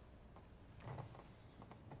the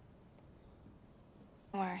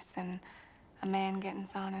worse than a man getting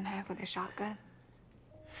sawn in half with a shotgun.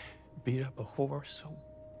 Beat up a horse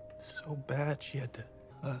so bad she had to,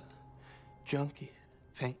 junkie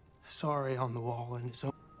paint sorry on the wall in his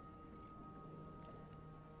own.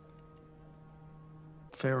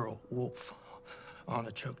 Feral wolf on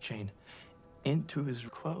a choke chain into his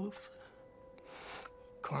clothes,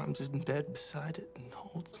 climbs in bed beside it and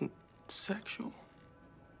holds it sexual.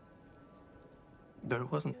 But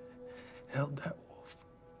it wasn't held that wolf.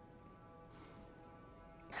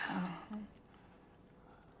 Oh.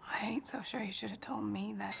 I ain't so sure you should have told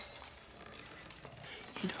me that.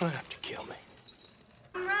 You don't have to kill me.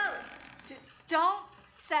 Road. Don't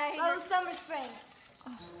say. Oh, Summer Spring.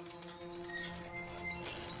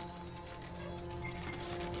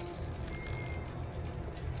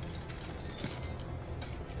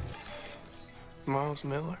 Miles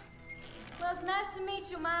Miller? Well, it's nice to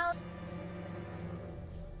meet you, Miles.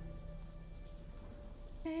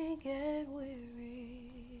 Can't get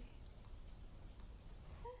weary.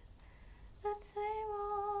 That same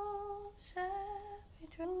old shabby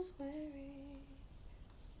grows weary.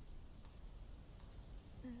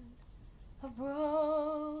 A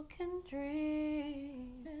broken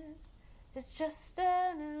dream is just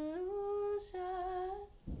an illusion.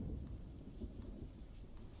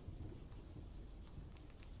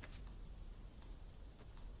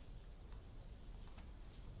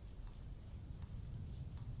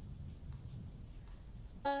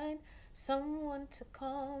 Find someone to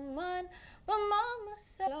call mine, but Mama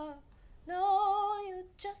said, "Love, no, you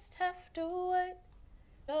just have to wait.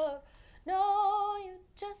 Love, no, you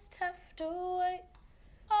just have to wait.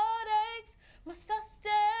 Heartaches must I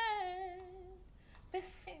stand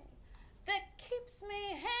before that keeps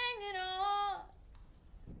me hanging on."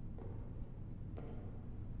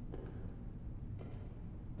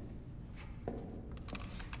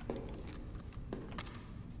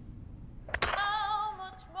 How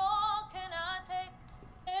much more can I take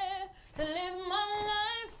to live my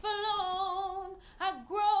life alone? I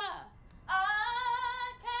grow up.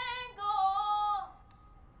 I can't go on.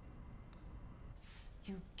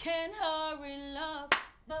 You can't hurry love.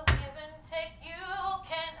 No give and take. You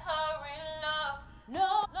can't hurry love.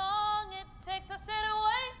 No long it takes to sit and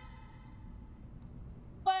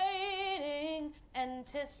waiting,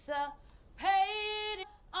 anticipating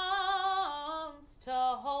arms to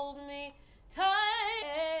hold me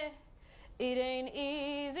tight. It ain't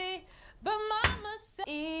easy, but Mama said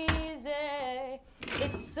easy.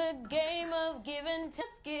 It's a game of give and take.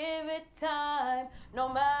 Just give it time, no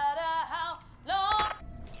matter how long.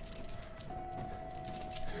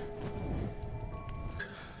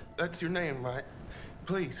 That's your name, right?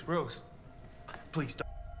 Please, Rose. Please don't.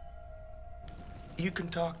 You can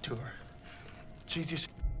talk to her. She's your...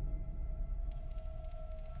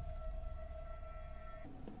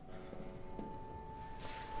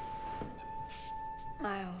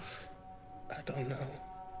 Miles. I don't know.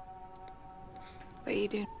 But you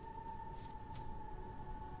do.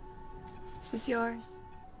 This is yours.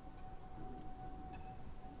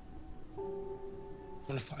 I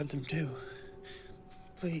want to find them too.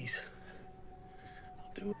 Please.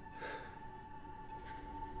 I'll do it.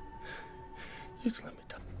 Just let me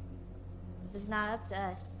talk. It's not up to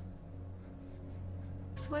us.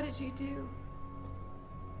 So what did you do?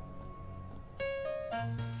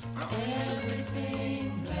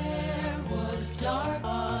 Everything there was dark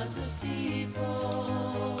as a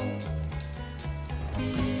steeple.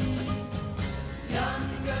 Young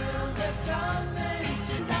girls are coming,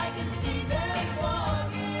 and I can see them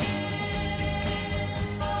walking.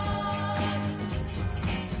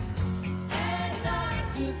 And I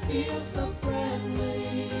could feel so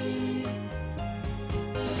friendly.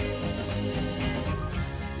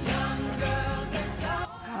 Young girls are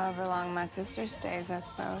coming. However long my sister stays, I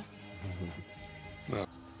suppose. No.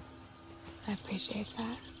 I appreciate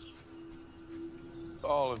that.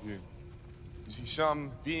 All of you. Is he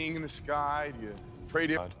some being in the sky? Do you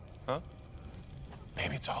trade it? Huh?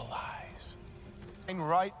 Maybe it's all lies.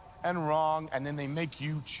 Right and wrong, and then they make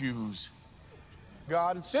you choose.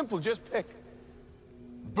 God, it's simple, just pick.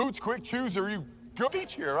 Boots, quick, choose, or you go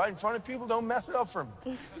beach here, right in front of people. Don't mess it up for me.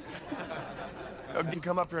 You can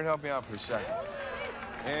come up here and help me out for a second.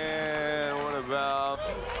 And what about...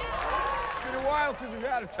 It's been a while since we've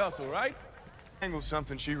had a tussle, right? Angle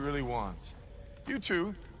something she really wants. You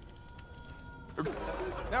two.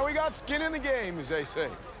 Now we got skin in the game, as they say.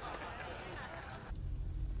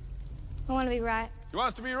 I want to be right. She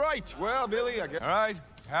wants to be right. Well, Billy, I guess. All right,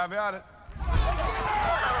 have at it.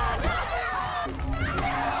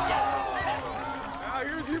 Now,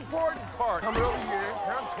 here's the important part. Coming over here,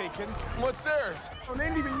 and I'm taking what's theirs. Oh, they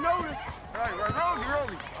didn't even notice. All right,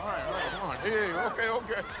 Rosie. All right, come on. Hey,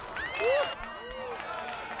 okay. Woo.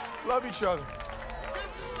 Love each other.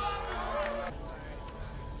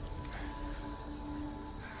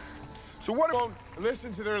 So what about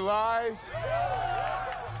listen to their lies?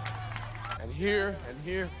 And here, and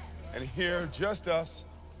here, and here, just us.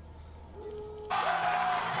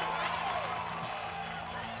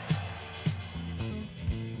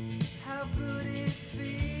 How good it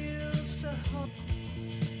feels to hope.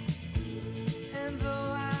 And though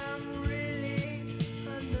I'm really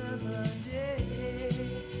another day,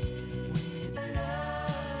 I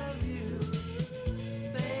love you,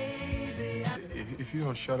 baby. If you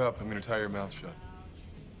don't shut up, I'm gonna tie your mouth shut.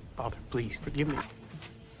 Father, please, forgive me.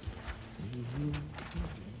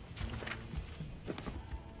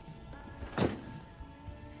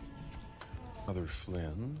 Mother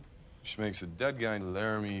Flynn. She makes a dead guy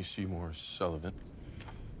Laramie Seymour Sullivan.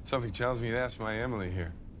 Something tells me that's my Emily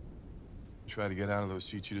here. Try to get out of those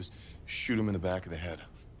seats, you just shoot him in the back of the head.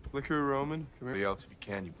 Look here, Roman. Come here. Anybody else, if you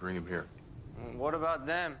can, you bring him here. What about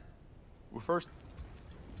them? Well, first,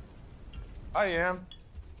 I am.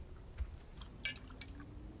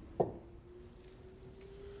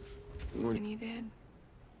 And you did.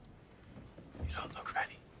 You don't look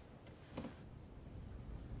ready.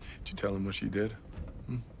 Did you tell him what she did?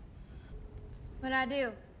 What'd I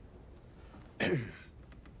do?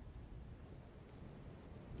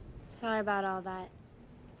 Sorry about all that.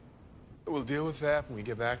 We'll deal with that when we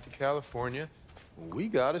get back to California. We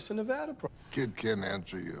got us a Nevada problem. Kid can't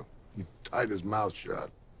answer you. He tied his mouth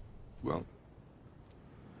shut. Well,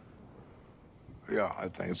 yeah, I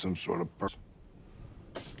think it's some sort of person.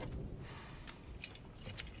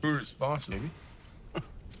 Who's responsible, maybe?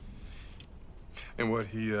 And what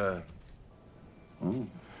he, I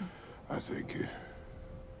think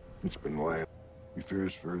it's been lying. He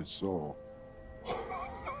fears for his soul.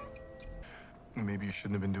 Maybe you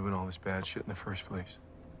shouldn't have been doing all this bad shit in the first place.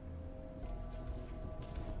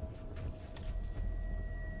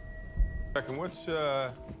 And what's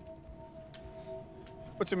a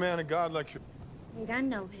man of God like you? Wait, I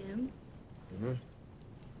know him.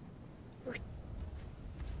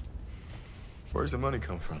 Where's the money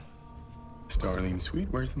come from? Starling Sweet,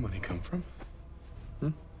 where's the money come from?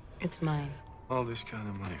 It's mine. All this kind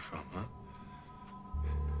of money from, huh?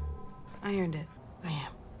 I earned it. I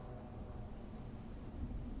am.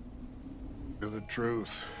 To the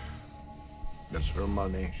truth. It's her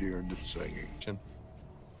money. She earned it singing.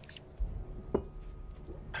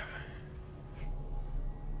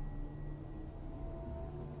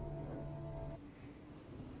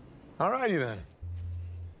 All righty then.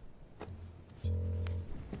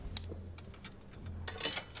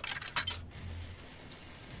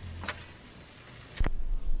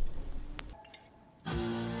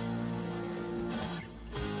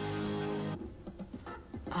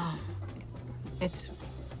 It's...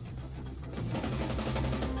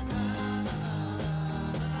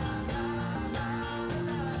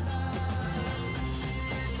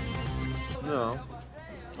 No.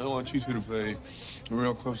 I want you two to pay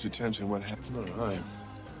real close attention to what happened. All right.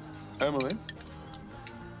 Emily?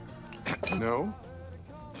 No?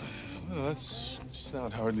 Well, that's just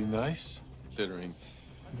not hardly nice, considering.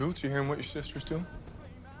 Boots, you hearing what your sister's doing?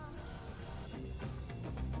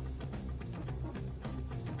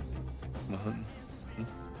 Hunting.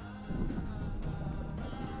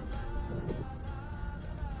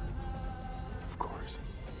 Of course.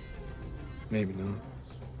 Maybe not.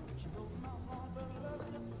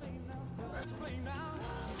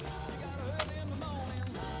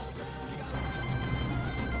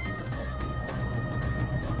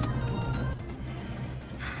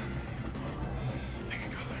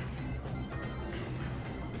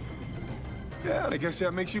 Yeah, and I guess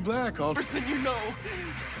that makes you black. All worse than you know.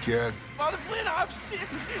 Kid. Father Flynn, I'm sinning,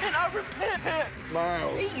 and I repent.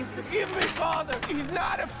 Miles. Please, forgive me, Father. He's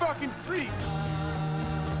not a fucking freak.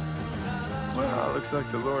 Well, looks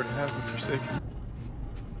like the Lord hasn't forsaken.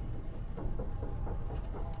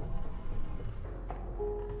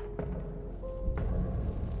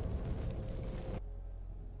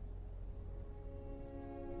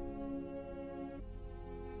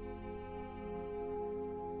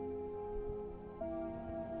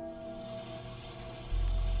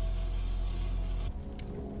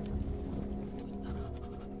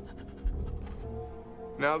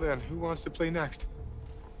 Now then, who wants to play next?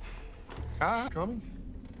 Ah, coming?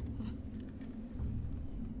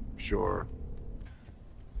 Sure.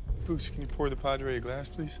 Boots, can you pour the Padre a glass,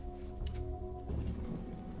 please?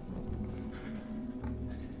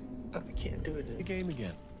 I can't do it. The game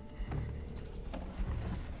again.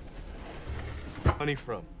 Money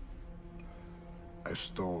from? I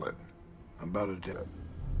stole it. I'm about to do it.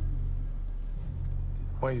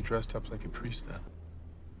 Why are you dressed up like a priest, then?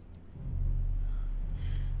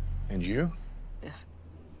 And you?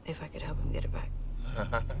 If I could help him get it back.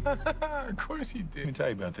 Of course he did. Didn't tell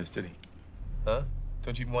you about this, did he? Huh?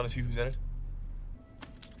 Don't you even want to see who's in it?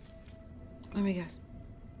 Let me guess.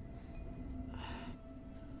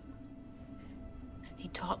 He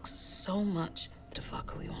talks so much to fuck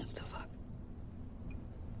who he wants to fuck.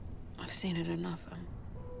 I've seen it enough. I'm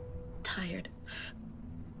tired.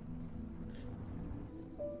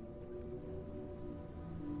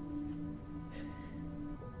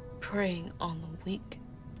 Preying on the weak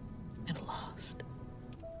and lost.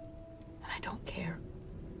 And I don't care.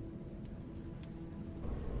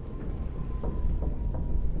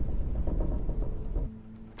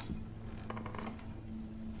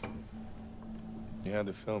 You had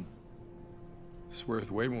the film. It's worth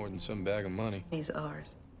way more than some bag of money. He's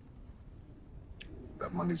ours.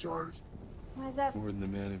 That money's ours. Why is that? More than the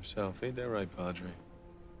man himself. Ain't that right, Padre?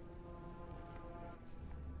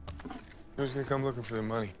 Who's gonna come looking for the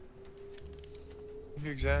money?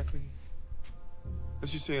 Exactly.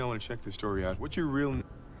 Let's just say I want to check the story out. What's your real name?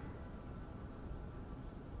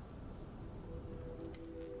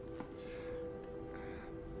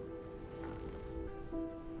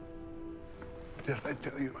 Did I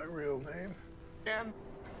tell you my real name?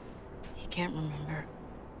 He can't remember.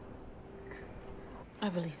 I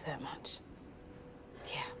believe that much.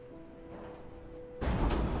 Yeah.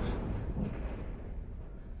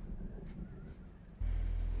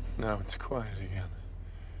 Now it's quiet again.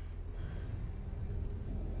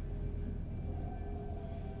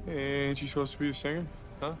 Ain't you supposed to be a singer?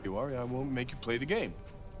 Huh? You are? I won't make you play the game.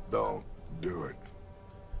 Don't do it.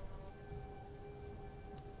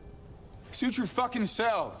 Suit your fucking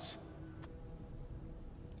selves.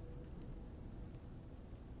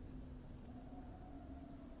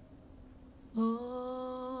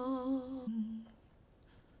 Oh,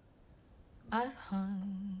 I've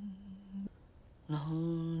hung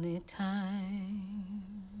lonely time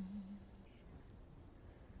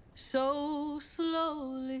so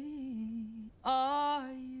slowly. Are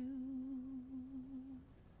you?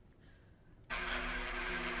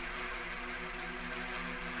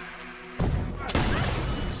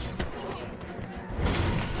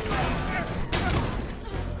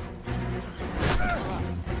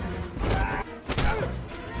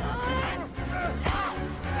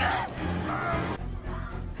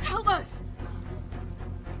 Help us!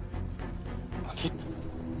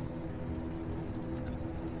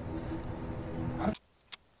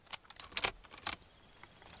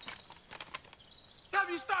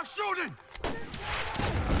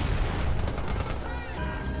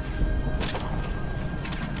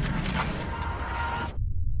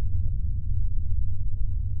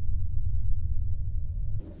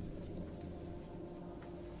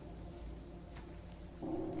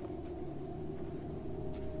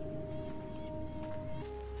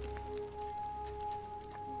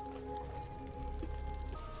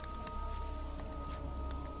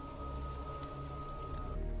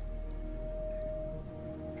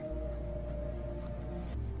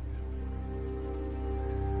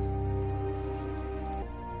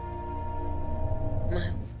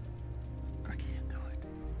 Miles. I can't do it.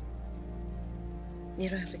 You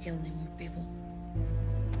don't have to kill any more people.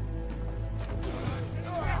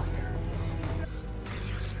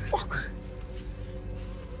 Walker.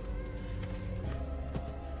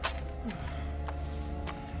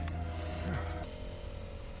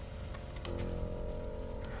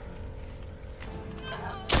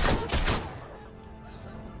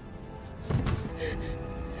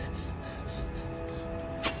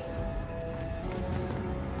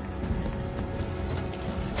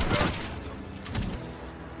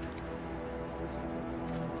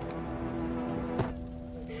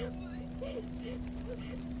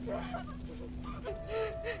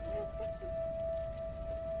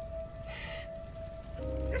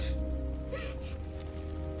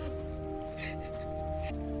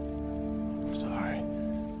 Sorry.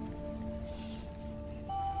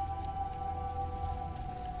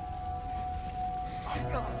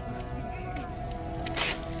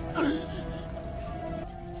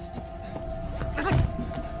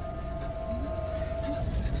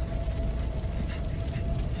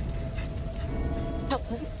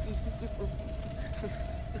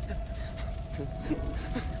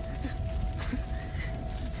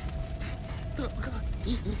 Oh, God.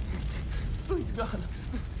 Please, God.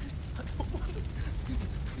 I don't want to.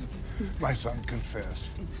 My son confessed.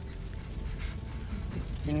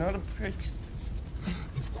 You're not a priest.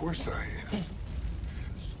 Of course I am.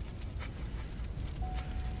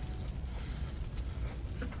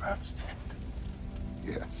 I've sinned.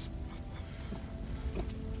 Yes.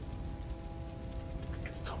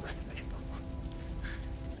 So many people.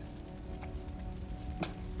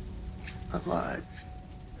 I lied.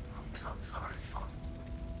 I'm so sorry, Father.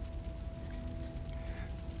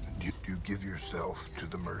 Do you give yourself to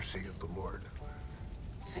the mercy of the Lord?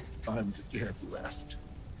 I'm the dead left.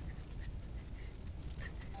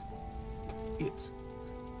 Yes.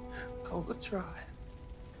 I will try.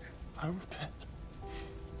 I repent.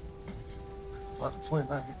 But when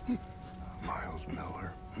I... Miles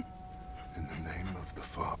Miller, in the name of the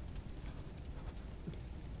Father.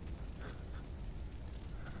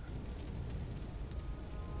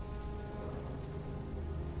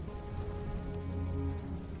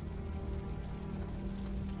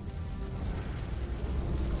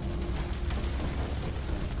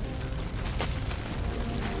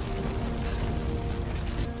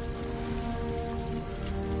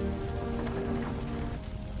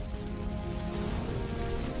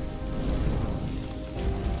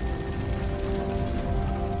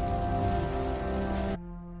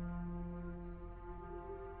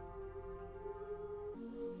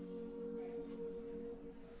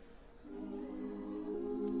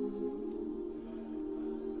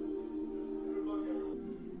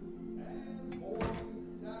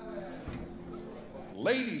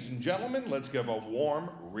 Ladies and gentlemen, let's give a warm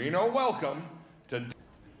Reno welcome to...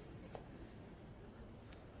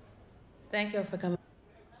 Thank you for coming.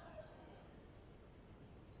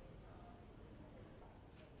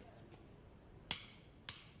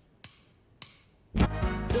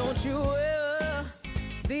 Don't you ever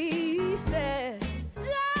be sad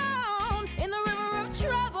down in the river of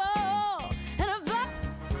trouble. And about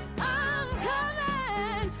I'm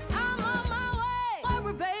coming, I'm on my way.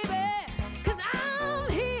 Worry, baby, 'cause I'm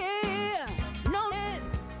here. No,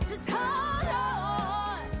 just hold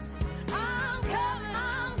on. I'm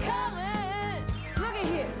coming. Look at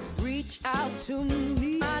here. Reach out to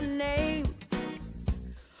me, my name,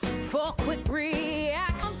 for a quick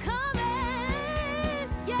reaction. I'm coming,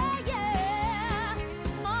 yeah.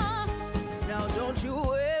 Now don't you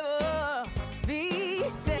ever be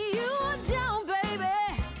sad. You are down, baby,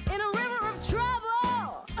 in a river of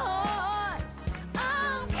trouble. Oh,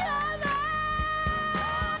 I'm coming.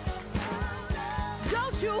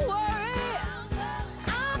 Don't you worry.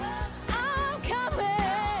 I'm coming.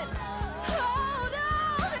 Hold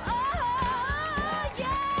on. Oh,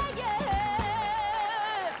 yeah.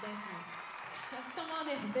 Come on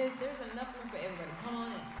in. There's enough room for everybody. Come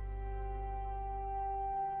on in.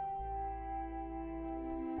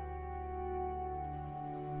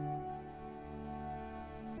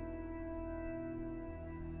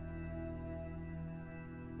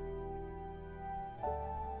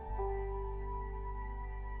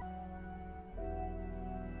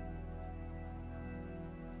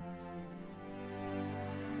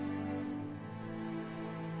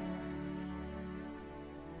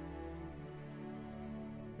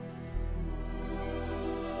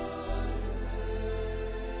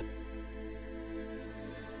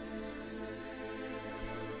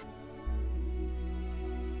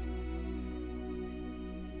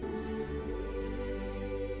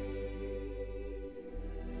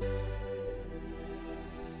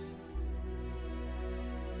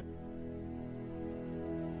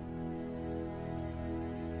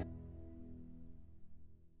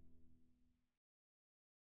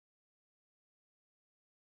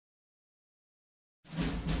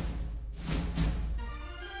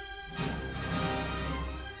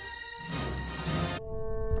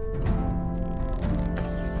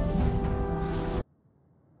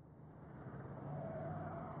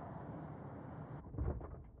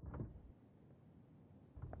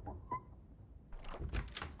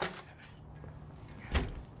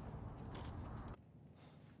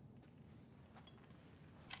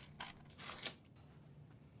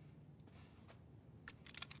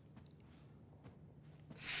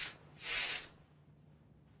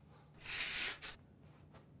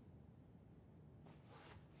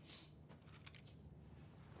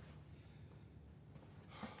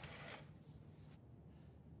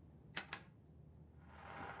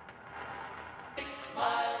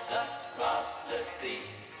 the sea.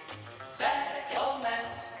 Sad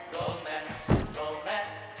romance, romance,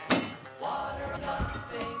 romance. Water,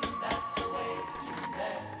 nothing that's away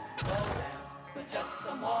there. Romance, but just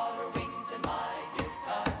some water wings and my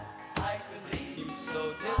guitar. I could leave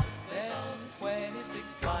so distant,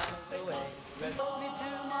 26 miles away. Rest me to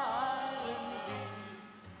my island dear.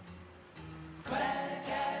 Greta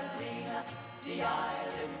Catalina, the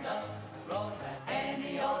island of romance.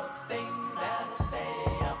 Any old thing that'll stay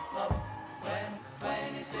afloat when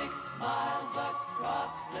 26 miles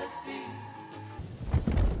across the sea.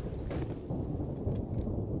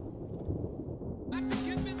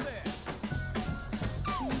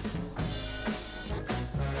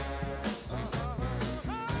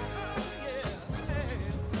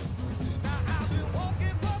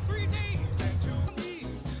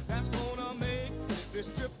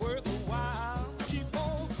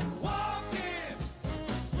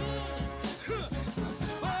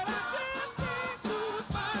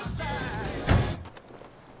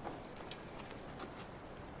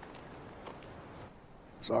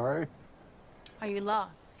 Sorry? Are you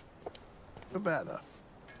lost? Nevada.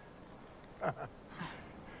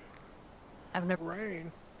 I've never...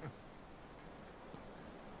 Rain?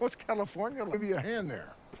 What's California? I'll give you a hand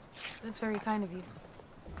there. That's very kind of you.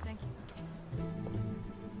 Thank you.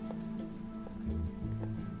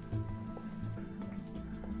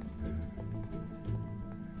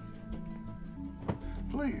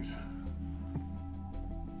 Please.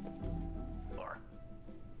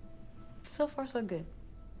 So far, so good.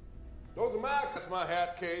 Those are that's my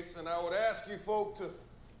hat case, and I would ask you folk to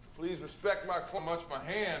please respect my much. My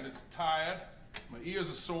hand is tired, my ears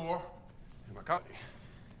are sore, and my copy.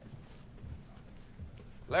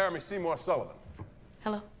 Laramie Seymour Sullivan.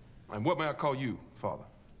 Hello. And what may I call you, Father?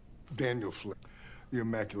 Daniel Flick, the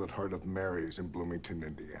Immaculate Heart of Mary's in Bloomington,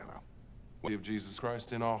 Indiana. We have Jesus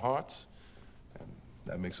Christ in our hearts, and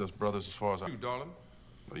that makes us brothers as far as you, darling.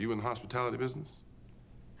 Are you in the hospitality business?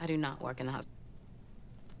 I do not work in the hospital.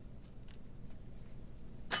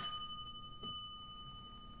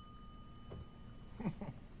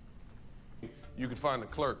 You can find the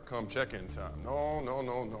clerk come check-in time. No, no,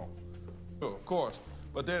 no, no. Sure, of course.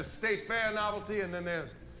 But there's state fair novelty, and then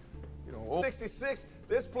there's, you know, old 66,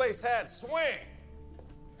 this place had swing.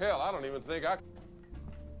 Hell, I don't even think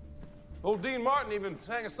Old Dean Martin even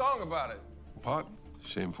sang a song about it. Pot?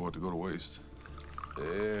 Shame for it to go to waste.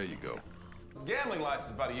 There you go. Gambling license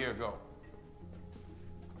about a year ago.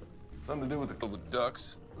 Something to do with the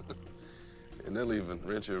ducks. And they'll even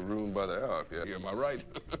rent you a room by the hour. Yeah, am I right?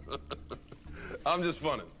 I'm just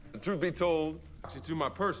funning. The truth be told, to my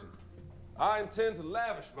person, I intend to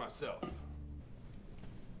lavish myself.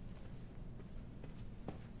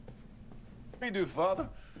 What do you do, Father?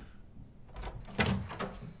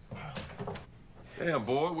 Damn,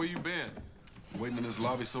 boy, where you been? Waiting in this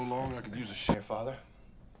lobby so long I could use a share, Father.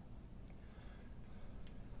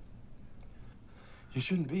 You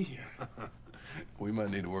shouldn't be here. We might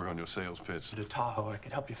need to work on your sales pitch. To Tahoe, I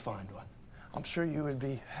could help you find one. I'm sure you would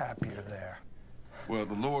be happier there. Well,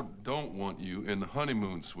 the Lord don't want you in the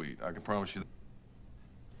honeymoon suite. I can promise you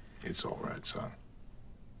that. It's all right, son.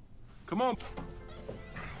 Come on.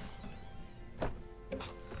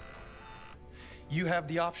 You have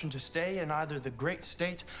the option to stay in either the great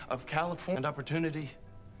state of California and opportunity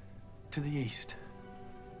to the east.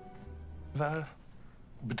 Nevada?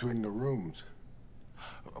 Between the rooms.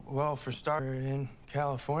 Well, for starter, in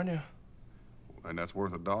California. And that's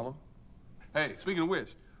worth $1? Hey, speaking of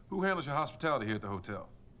which, who handles your hospitality here at the hotel?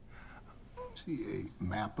 See a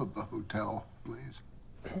map of the hotel, please?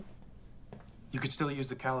 You could still use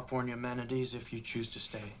the California amenities if you choose to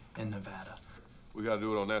stay in Nevada. We gotta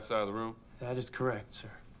do it on that side of the room? That is correct,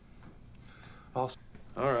 sir. Also...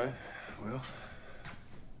 All right, well...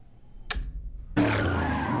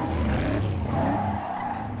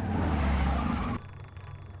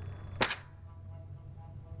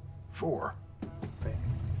 Four.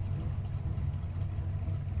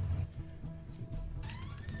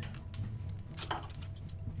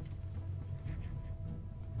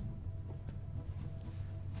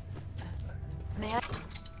 May I?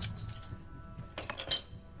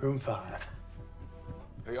 Room 5.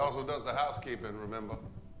 He also does the housekeeping, remember?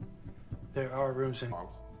 There are rooms in...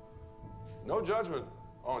 No judgment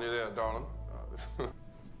on you there, darling.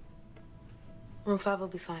 Room 5 will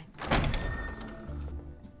be fine.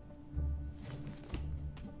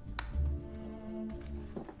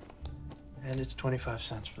 And it's 25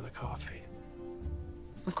 cents for the coffee.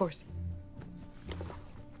 Of course.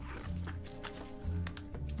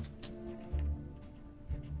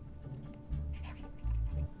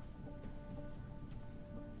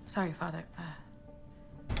 Sorry, Father.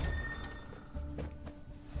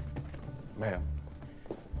 Ma'am,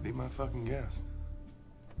 be my fucking guest.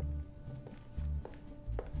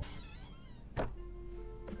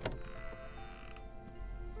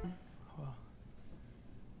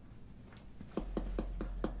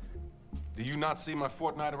 Do you not see my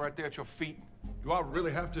fortnighter right there at your feet? Do I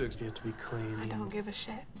really have to? You have to be clean. I don't give a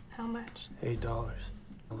shit. How much? $8.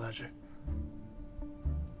 A ledger.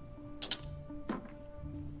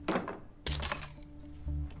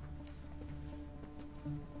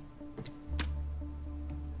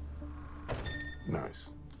 Nice.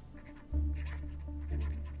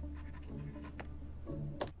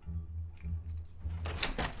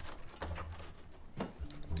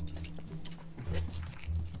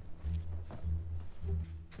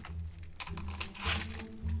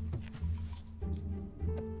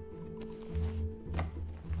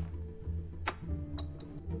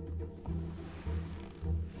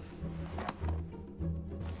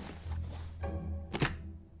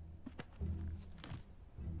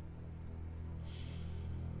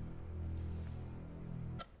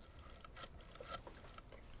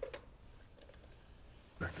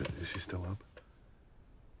 Is she still up?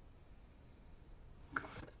 Good.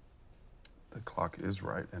 The clock is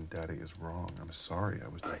right and Daddy is wrong. I'm sorry.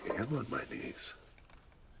 I am on my knees.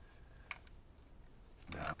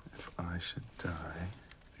 Now, if I should die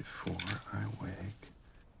before I wake...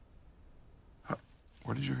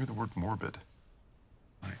 Where did you hear the word morbid?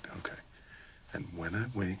 Right, okay. And when I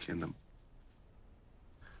wake in the...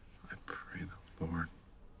 I pray the Lord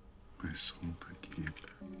my soul to keep.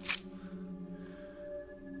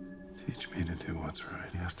 Teach me to do what's right.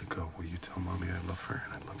 He has to go. Will you tell Mommy I love her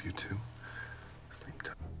and I love you too? Sleep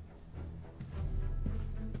tight.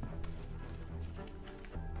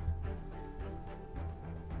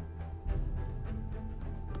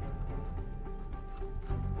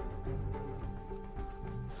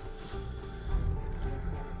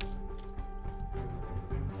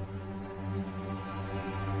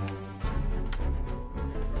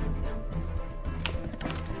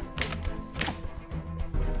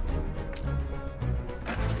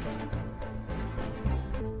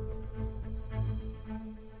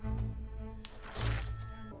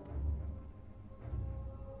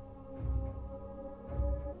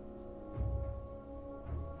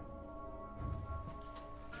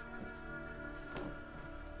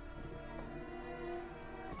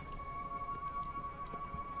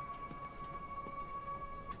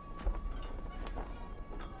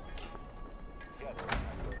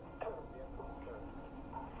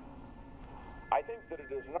 I think that it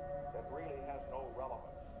is not, that really has no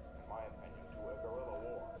relevance, in my opinion, to a guerrilla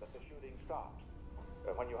war, that the shooting stops.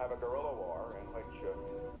 When you have a guerrilla war in which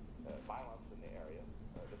violence in the area,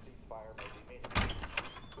 the ceasefire may be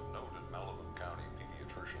meaningful. Noted Malibu County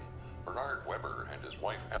pediatrician Bernard Weber and his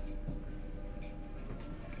wife...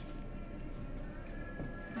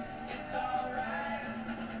 It's all right,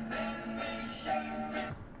 let me shake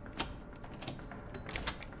it.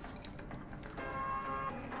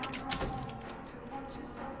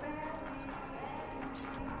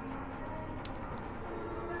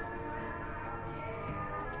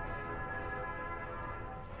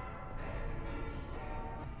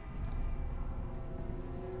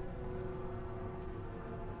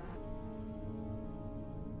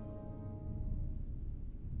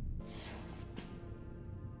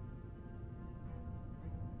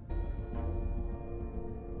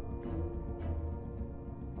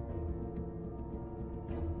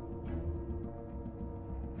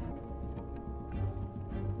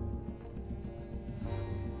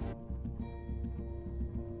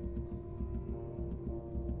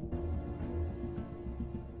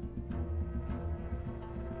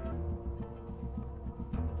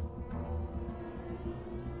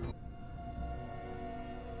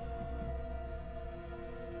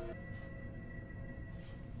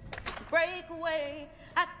 Break away,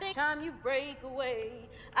 I think time you break away,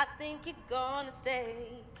 I think you're gonna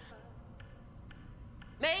stay.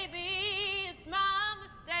 Maybe it's my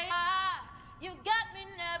mistake. You got me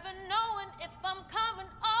never knowing if I'm coming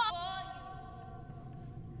over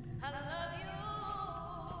you. I love you.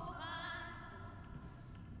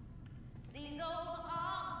 These old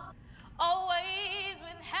arms, always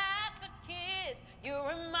with half a kiss. You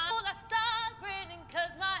remind me, I start grinning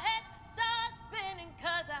 'cause my head starts spinning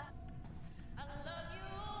 'cause I love you.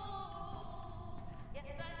 Yes,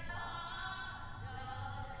 I do.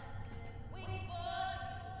 We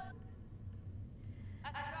both.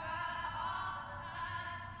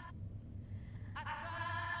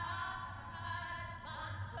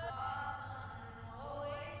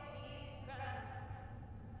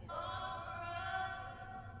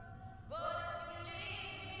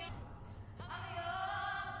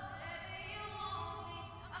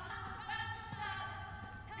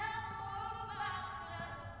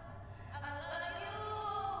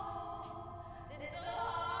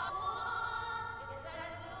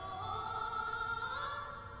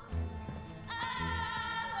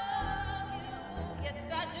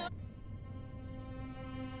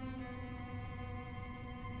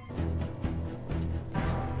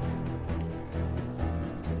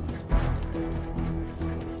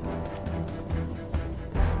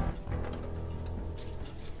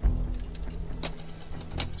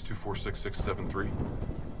 46673.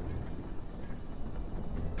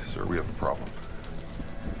 Yes, sir, we have a problem.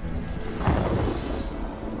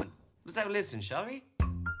 Let's have a listen, shall we?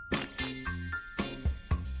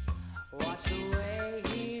 Watch the way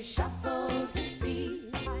he shuffles his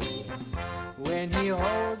feet. When he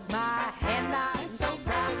holds my hand, I'm so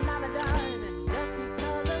proud and I'm done. And just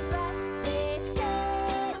because of that, they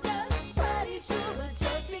say he does what he should. But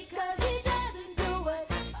just because he doesn't do it,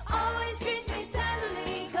 always treats me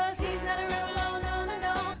tenderly. Cause he's not a rebel, oh, no, no,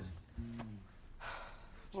 no.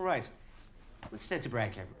 All right. Let's take a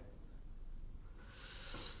break, everyone.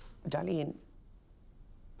 Darlene,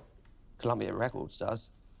 Columbia Records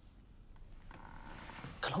does.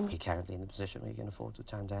 Columbia currently in the position where you can afford to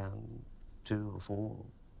turn down 2 or 4.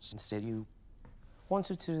 Instead, you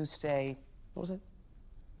wanted to stay. What was it?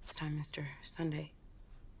 It's time, Mr. Sunday.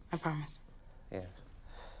 I promise. Yeah.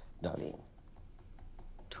 Darlene.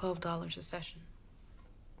 $12 a session.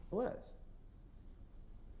 What?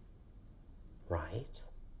 Right.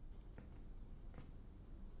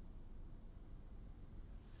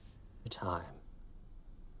 Time.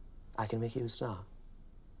 I can make you a star.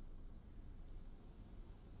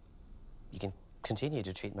 You can continue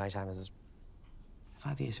to treat my time as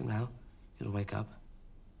 5 years from now, you'll wake up,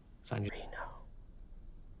 find your Reno.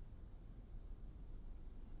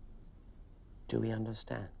 Do we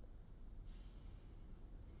understand?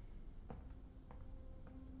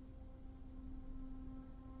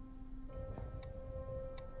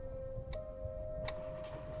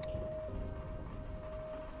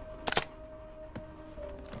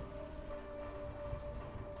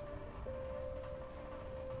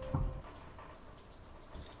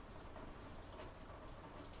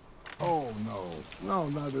 Oh, no. No,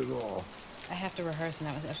 not at all. I have to rehearse, and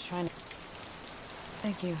I was trying to...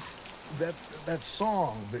 Thank you. That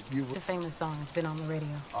song that you... The famous song. It's been on the radio.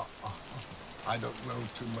 I don't know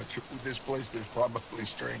too much. This place, there's probably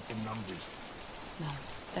strength in numbers. No,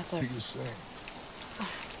 that's What a... do you sing?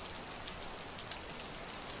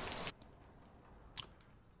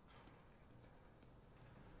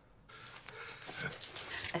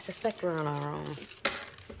 I suspect we're on our own.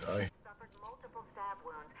 Suffered multiple stab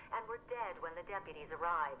wounds and were dead when the deputies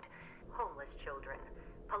arrived. Homeless children.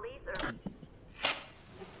 Police are...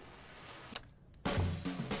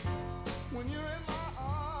 When you're in my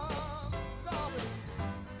arms, darling.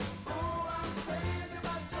 Oh, I'm crazy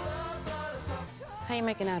about your love. How you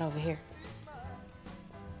making out over here?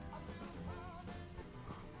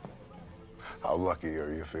 How lucky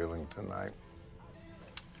are you feeling tonight?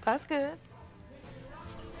 That's good.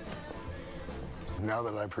 Now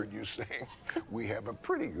that I've heard you sing, we have a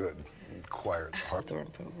pretty good choir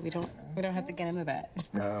department. We don't have to get into that.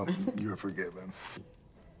 No, you're forgiven.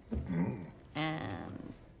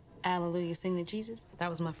 And Hallelujah, Sing to Jesus.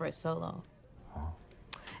 That was my first solo.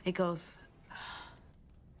 It goes.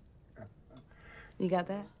 You got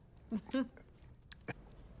that?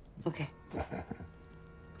 Okay.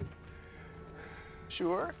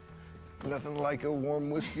 Sure. Nothing like a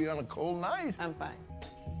warm whiskey on a cold night. I'm fine.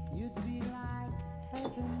 You'd be like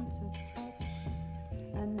heaven to touch,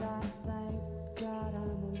 and I thank God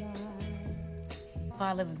I'm alive. Well,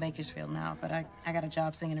 I live in Bakersfield now, but I got a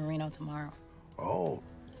job singing in Reno tomorrow. Oh.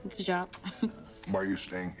 It's a job. Why are you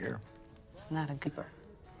staying here? It's not a goober.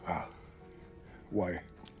 Why?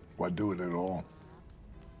 Why do it at all?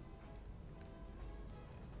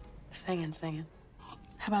 Singing.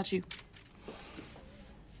 How about you?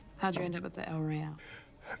 How'd you end up at the ROYALE?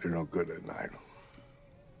 They're no good at night.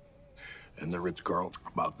 And the Ritz-Carlton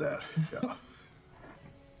about that, yeah.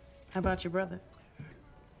 How about your brother?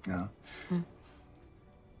 Yeah.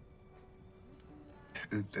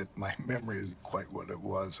 My memory isn't quite what it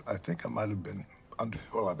was. I think I might have been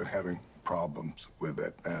well, I've been having problems with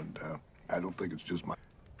it, and I don't think it's just my...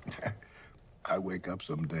 I wake up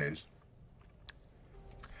some days.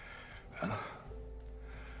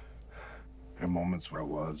 In moments where I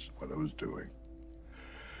was, what I was doing.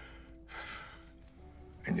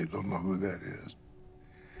 And you don't know who that is.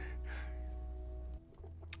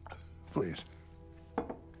 Please.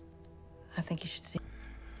 I think you should see.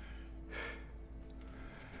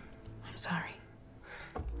 I'm sorry.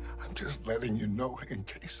 I'm just letting you know in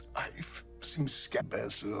case I seem scared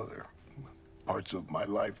as to other parts of my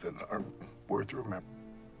life that aren't worth remembering.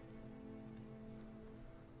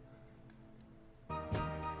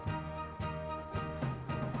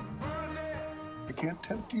 I can't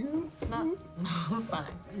tempt you? No, I'm fine.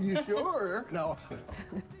 You sure? No.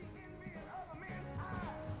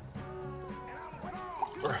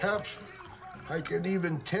 Perhaps I can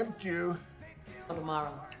even tempt you.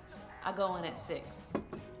 Tomorrow. I go in at 6.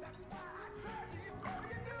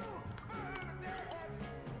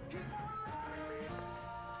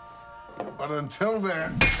 But until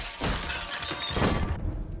then...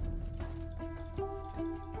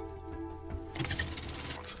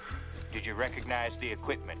 Did you recognize the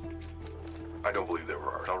equipment? I don't believe there were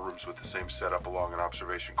hotel rooms with the same setup along an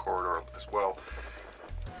observation corridor as well.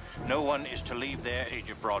 No one is to leave there,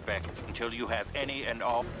 Agent Broadbeck, until you have any and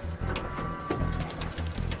all...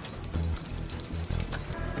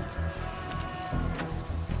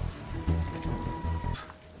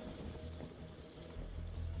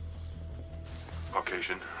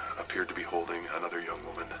 Caucasian appeared to be holding another young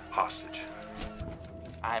woman hostage.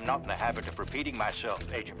 I am not in the habit of repeating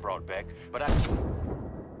myself, Agent Broadbeck, but I...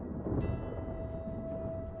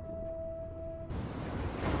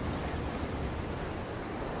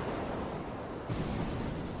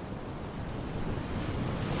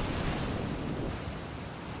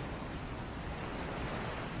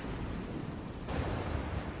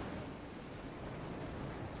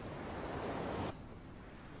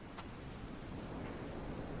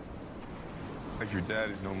 Like your dad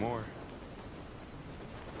is no more.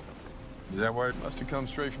 Is that why it must have come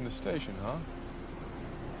straight from the station, huh?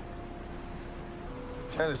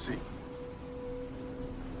 Tennessee.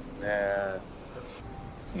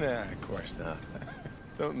 Nah, of course not.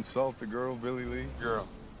 Don't insult the girl, Billy Lee. Girl.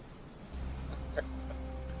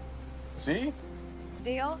 See?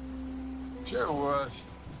 Deal? Sure it was.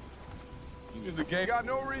 You knew the game. Got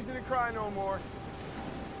no reason to cry no more.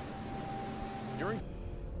 You're in.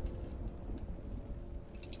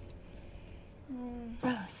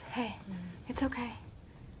 Rose, hey. It's okay.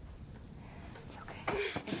 It's okay.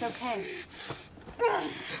 It's okay.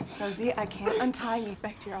 Rosie, I can't untie you.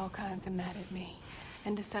 Expect you're all kinds of mad at me.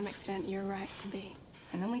 And to some extent, you're right to be.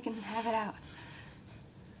 And then we can have it out.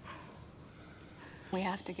 We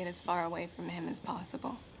have to get as far away from him as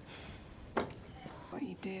possible. What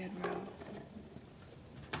you did, Rose.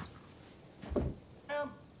 Ma'am?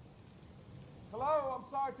 Hello, I'm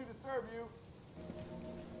sorry to disturb you.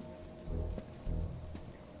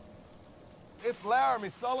 It's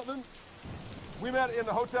Laramie Sullivan. We met in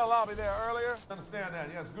the hotel lobby there earlier. Understand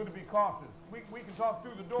that, yes, good to be cautious. We can talk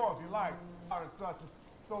through the door if you like, and such.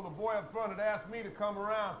 So the boy up front had asked me to come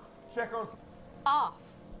around, check on... Off.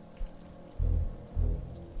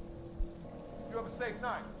 You have a safe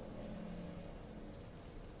night.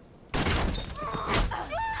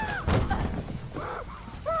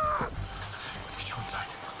 Let's get you inside.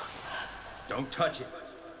 Don't touch it.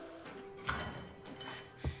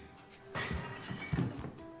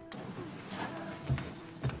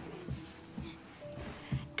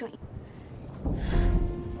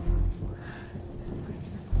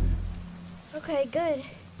 Okay, good.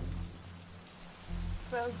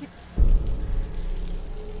 Rosie.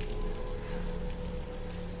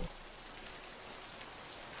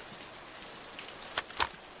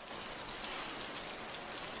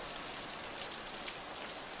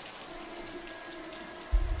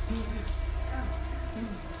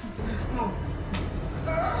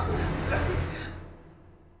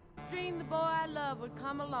 Dream the boy I love would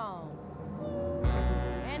come along.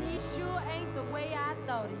 And he sure ain't the way I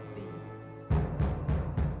thought he'd be.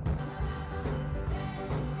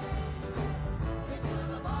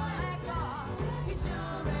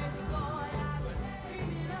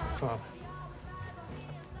 Father.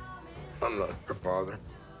 I'm not your father.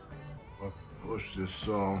 What's this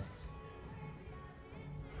song?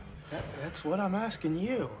 That's what I'm asking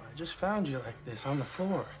you. I just found you like this on the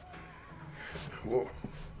floor. Whoa.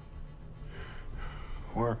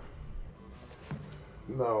 Where?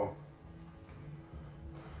 No.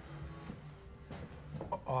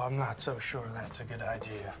 Oh, I'm not so sure that's a good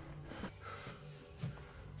idea.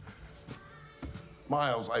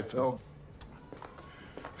 Miles, I felt...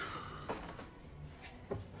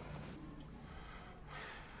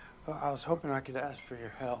 Well, I was hoping I could ask for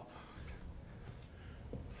your help.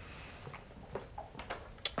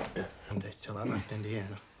 Someday till I left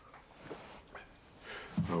Indiana.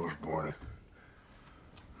 I was born in...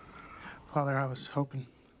 Father, I was hoping...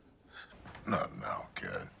 Not now,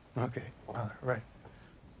 kid. Okay, Father, right.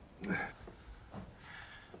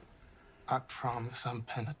 I promise I'm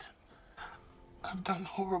penitent. I've done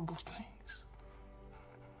horrible things.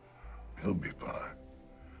 He'll be fine.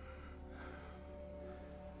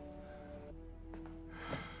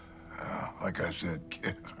 Like I said,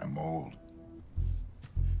 kid, I'm old.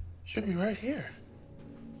 Should be right here.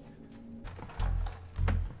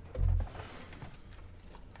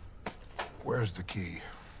 Where's the key?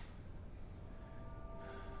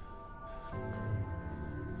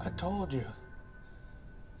 I told you.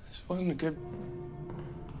 This wasn't a good...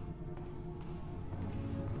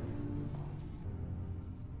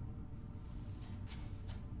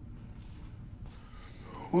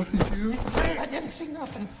 What did you say? I didn't see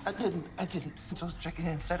nothing. I didn't. So I was checking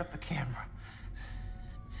in, set up the camera.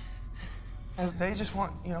 And they just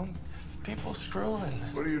want, you know, people screwing.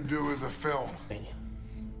 What do you do with the film? Do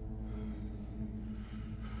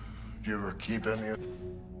you ever keep any of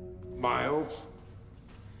Miles?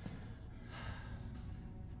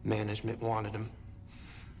 Management wanted him.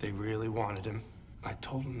 They really wanted him. I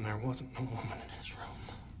told them there wasn't no woman in his room.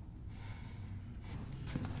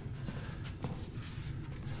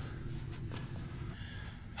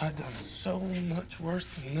 I've done so much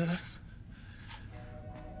worse than this.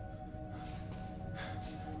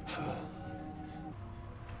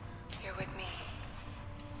 You're with me.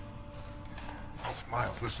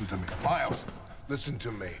 Miles, listen to me. Miles, listen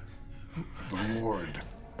to me. The Lord.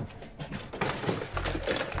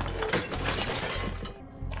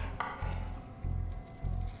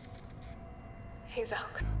 He's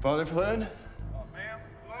okay. Father Flynn? Ma'am,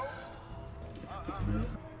 hello?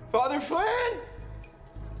 Father Flynn?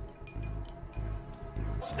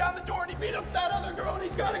 Down the door and he beat up that other girl and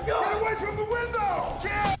he's got a gun! Get away from the window!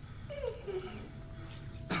 Yeah!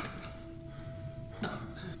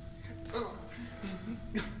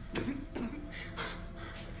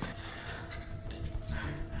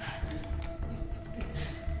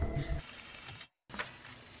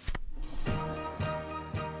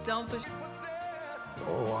 Don't push.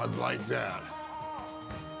 Oh, I'd like that.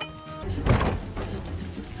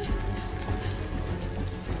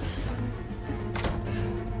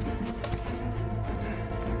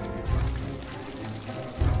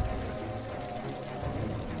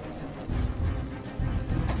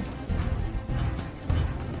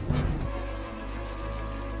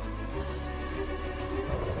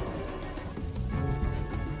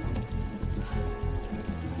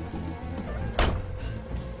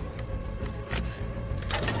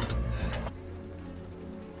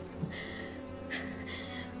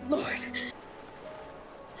 Lord,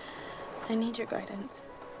 I need your guidance.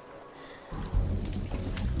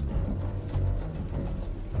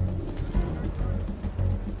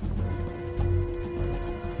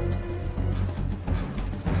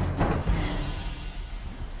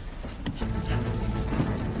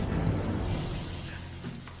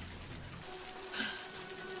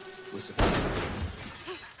 Listen.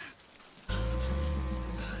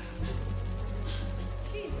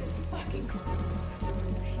 Jesus fucking Christ.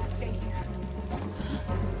 You stay here.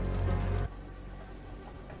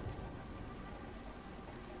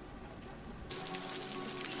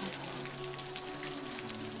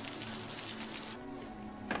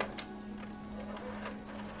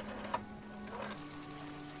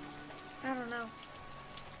 I don't know.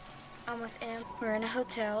 I'm with him. We're in a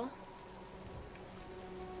hotel.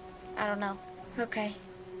 I don't know. Okay.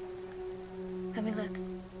 Let me look.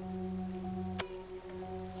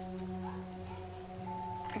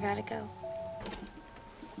 I gotta go.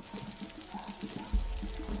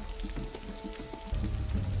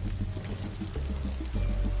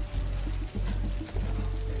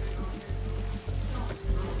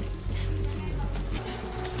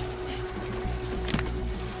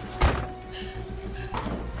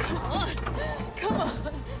 Come on. Come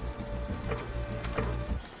on.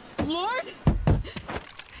 Lord?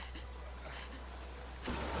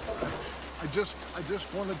 I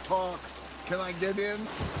just want to talk. Can I get in?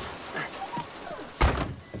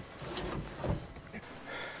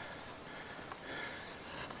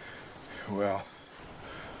 Well,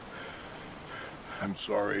 I'm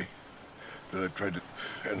sorry that I tried to,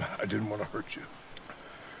 and I didn't want to hurt you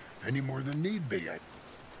any more than need be.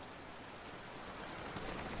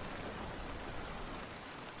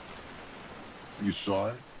 You saw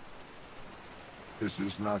it? This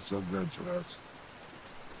is not so good for us.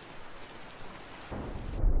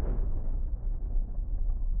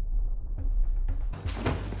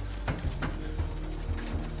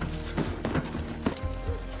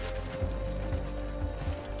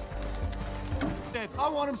 I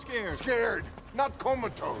want him scared. Scared, not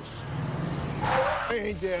comatose. I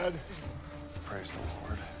ain't dead. Praise the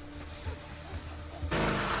Lord.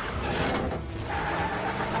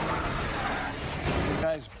 You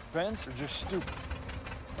guys bent or just stupid?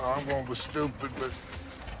 I'm going with stupid, but...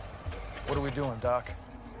 What are we doing, Doc?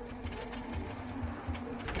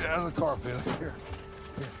 Get out of the car, Felix. Here.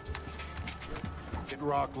 Get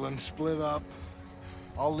Rockland, split up.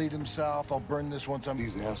 I'll lead him south. I'll burn this once I'm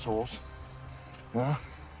these assholes. Huh?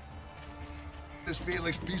 This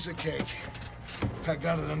Felix piece of cake. I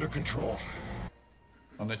got it under control.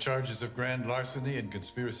 On the charges of grand larceny and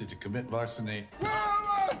conspiracy to commit larceny.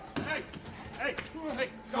 Hey!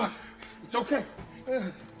 Doc, it's okay.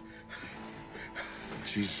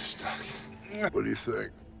 Jesus, Doc. What do you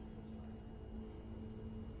think?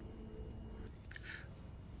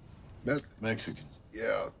 Mexican.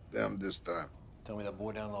 Yeah, them this time. Tell me that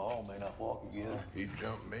boy down the hall may not walk again. He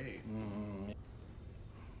jumped me. Mm-hmm.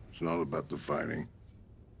 It's not about the fighting.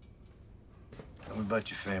 Tell me about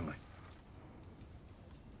your family.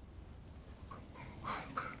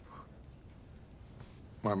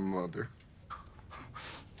 My mother.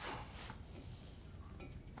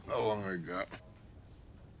 How long I got?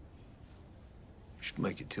 Should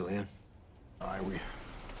make it till then.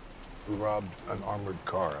 We robbed an armored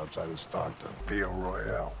car outside of Stockton, the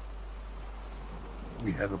ROYALE.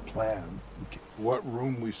 We had a plan. What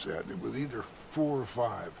room we said, it was either 4 or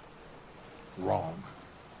 5. Wrong.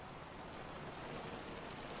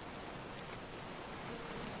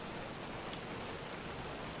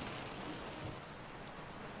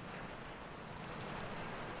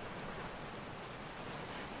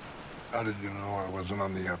 How did you know I wasn't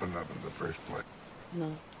on the up and up in the first place?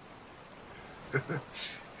 No.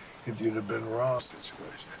 If you'd have been wrong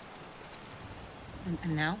situation.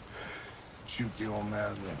 And now? Shoot the old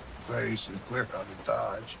man in the face and clear out of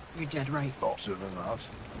Dodge. You're dead right. Soon enough.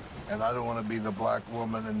 And I don't want to be the black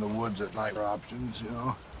woman in the woods at night for options, you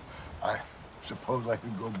know. I suppose I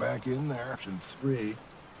could go back in there. Option 3.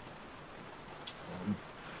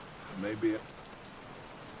 Maybe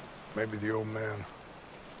the old man.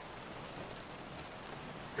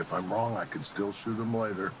 If I'm wrong, I can still shoot him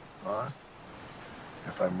later, huh?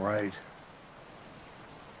 If I'm right,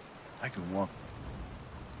 I can walk.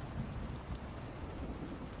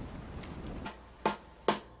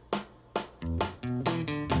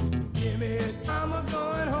 Give me a time of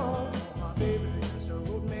going home. My baby used to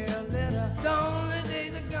wrote me a letter. The only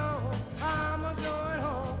days are gone. I'm a going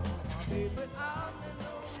home. My baby,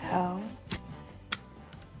 So?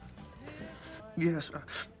 Yes,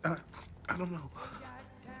 I don't know.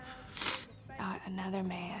 Another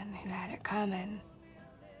man who had it coming,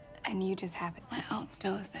 and you just haven't. Well, it's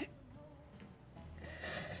still a sick.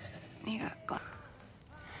 You got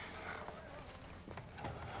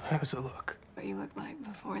How's it look? what you looked like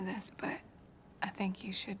before this, but I think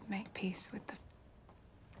you should make peace with the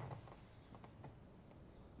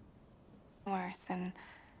worse than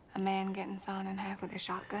a man getting sawn in half with a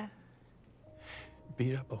shotgun.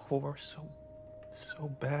 Beat up a horse so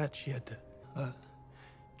bad she had to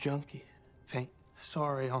junkie paint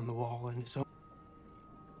sorry on the wall in his own.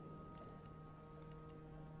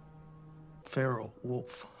 Feral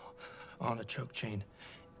wolf on a choke chain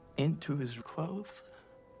into his clothes,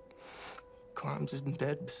 climbs in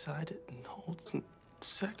bed beside it and holds it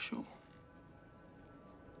sexual.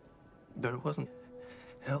 But it wasn't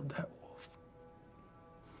held that wolf.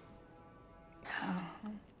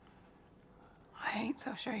 Oh. I ain't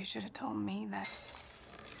so sure you should have told me that.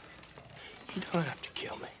 You don't have to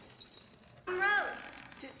kill me.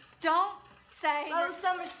 Don't say. Oh,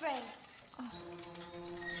 Summer Spring. Oh.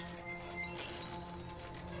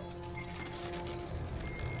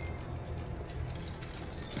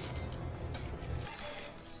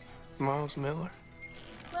 Miles Miller?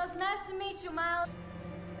 Well, it's nice to meet you, Miles.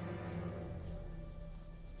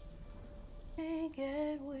 Can't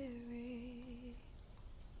get weary.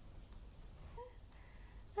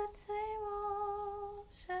 That same old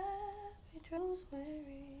shabby grows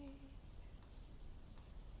weary.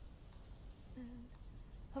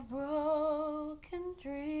 Of broken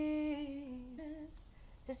dreams,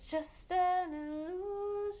 it's just an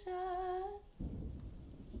illusion.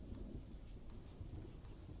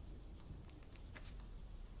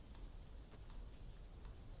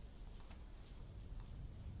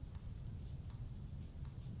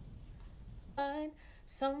 Find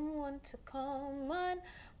someone to call mine,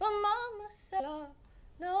 but Mama said, "Love,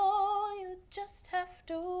 no, you just have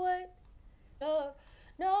to wait. Love,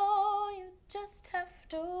 no, you just have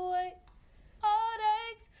to wait.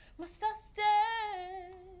 Heartaches must I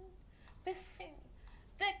stand before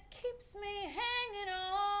that keeps me hanging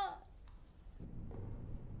on."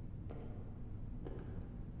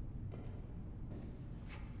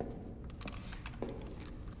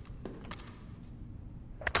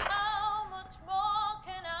 How much more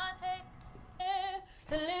can I take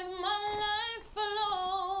to live my life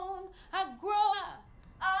alone? I grow up.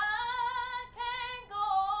 I can't go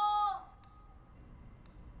on.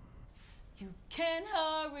 You can't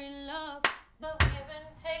hurry love. No give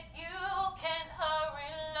and take. You can't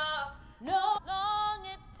hurry love. No long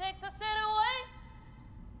it takes to sit away,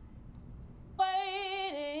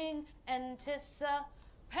 waiting, anticipating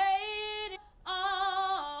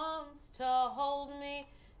arms to hold me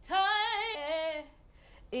tight.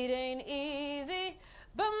 It ain't easy,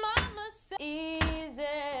 but Mama said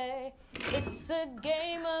easy. It's a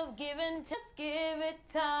game of give and take. Just give it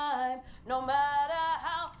time, no matter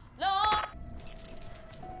how long.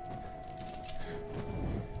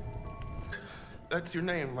 That's your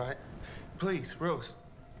name, right? Please, Rose.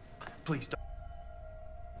 Please don't.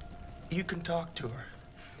 You can talk to her.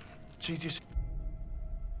 She's your...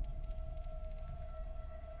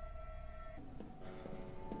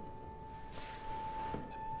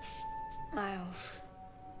 Miles,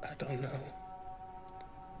 I don't know.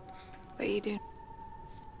 what you do?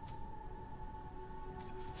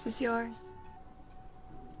 Is this yours?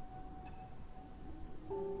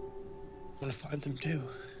 I want to find them too.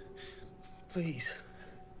 Please.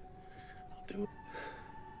 I'll do it.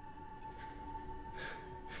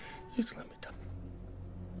 Just let me talk.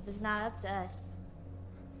 It's not up to us.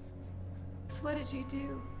 So what did you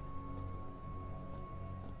do?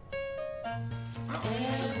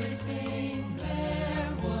 Everything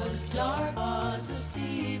there was dark, was a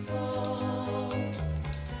steeple.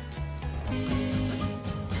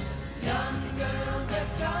 Young girls are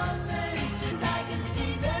coming, I can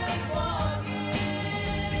see them walking.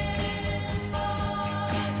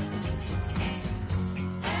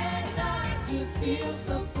 And I feel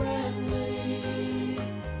so friendly.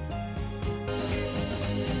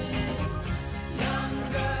 Young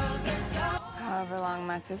girls are coming. However long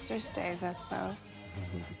my sister stays, I suppose.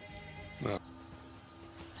 No.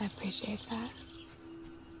 I appreciate that.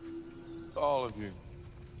 All of you.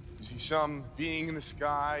 See some being in the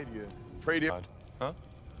sky? Do you pray to God? Huh?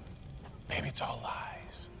 Maybe it's all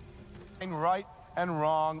lies. Right and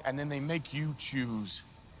wrong, and then they make you choose.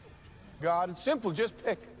 God, it's simple, just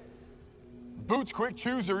pick. Boots, quick,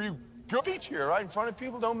 choose, or you go beach here, right in front of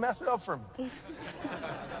people. Don't mess it up for me.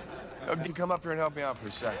 You can come up here and help me out for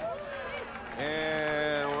a second.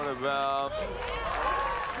 And what about...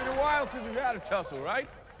 It's been a while since we've had a tussle, right?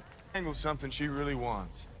 Angle something she really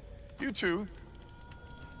wants. You two.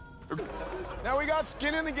 Now we got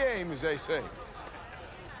skin in the game, as they say.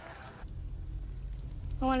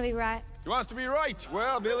 I want to be right. He wants to be right.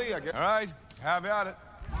 Well, Billy, I guess. All right, have at it.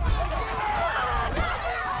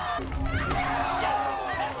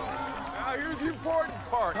 Now, here's the important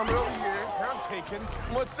part. Coming over here, I'm taking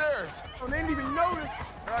what's theirs. Oh, they didn't even notice.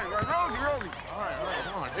 All right, Rosie. All right,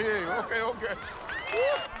 come on. Hey, okay.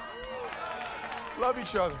 Woo. Love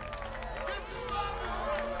each other.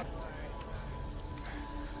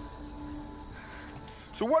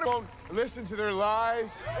 So what about listen to their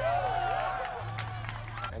lies?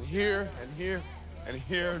 And here,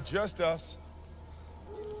 just us.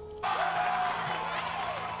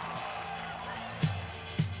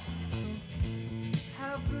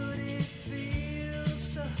 How good it feels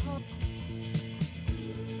to hope.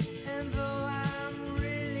 And though I'm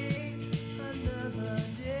really another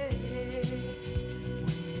day,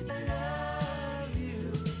 I love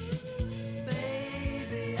you,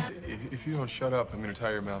 baby. If you don't shut up, I'm gonna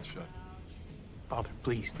tie your mouth shut. Father,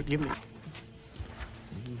 please, forgive me.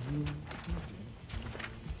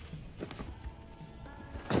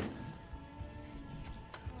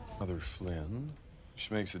 Mother Flynn.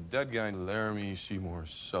 She makes a dead guy Laramie Seymour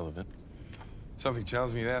Sullivan. Something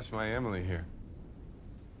tells me that's my Emily here.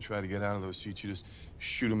 Try to get out of those seats, you just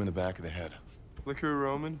shoot him in the back of the head. Look here,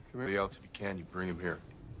 Roman. Come here. Else, if you can, you bring him here.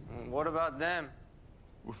 What about them?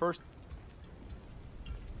 Well, first,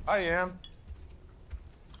 I am.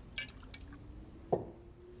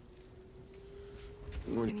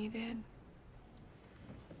 And you did.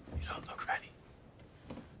 You don't look ready.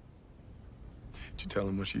 Did you tell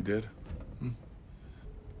him what she did?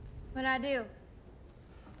 What'd I do?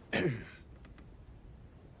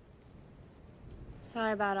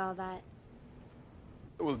 Sorry about all that.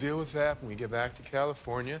 We'll deal with that when we get back to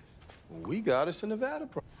California. We got us a Nevada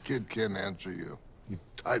pro. Kid can't answer you. He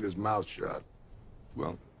tied his mouth shut.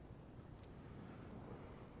 Well,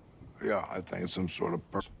 yeah, I think it's some sort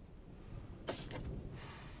of person.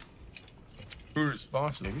 Who's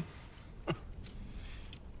boss, maybe?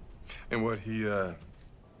 And what he, I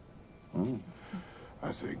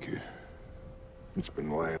think it's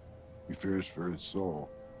been laying. He fears for his soul.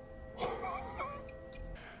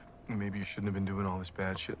 Maybe you shouldn't have been doing all this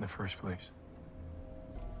bad shit in the first place.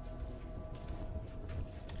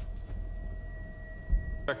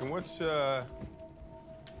 And what's a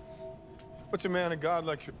man of God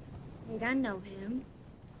like you? Wait, I know him.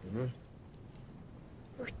 Mm-hmm.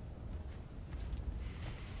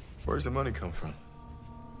 Where's the money come from?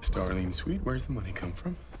 Starling Sweet, where's the money come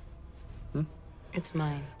from? It's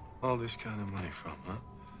mine. All this kind of money from, huh?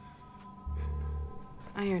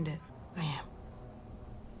 I earned it. I am.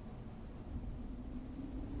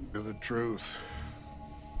 To the truth.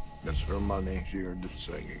 It's her money. She earned it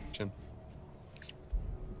singing.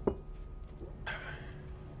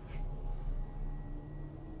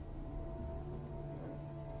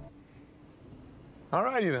 All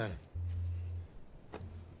righty then.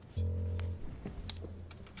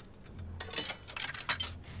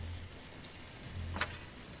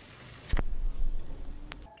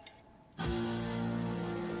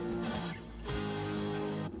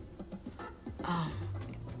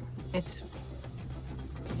 It's...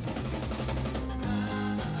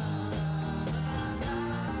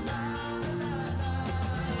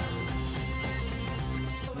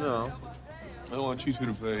 No. I don't want you two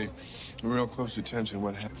to pay real close attention to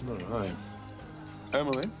what happened. All right.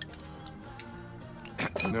 Emily?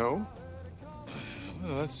 No?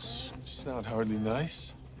 Well, that's just not hardly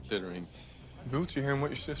nice, considering. Boots, you hearing what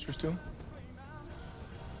your sister's doing?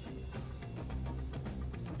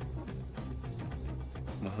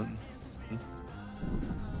 Nothing.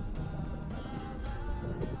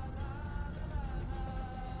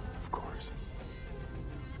 Of course.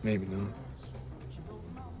 Maybe not.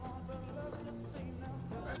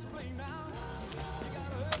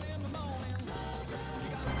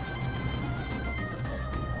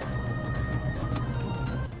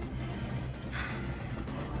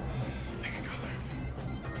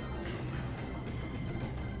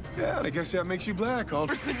 Yeah, and I guess that makes you black, all.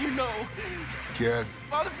 First thing you know, Kid.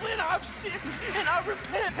 Father Flynn, I'm sinned, and I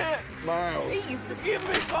repent. Miles. Please forgive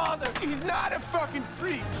me, Father. He's not a fucking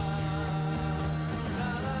freak.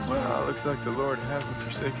 Well, looks like the Lord hasn't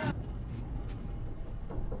forsaken.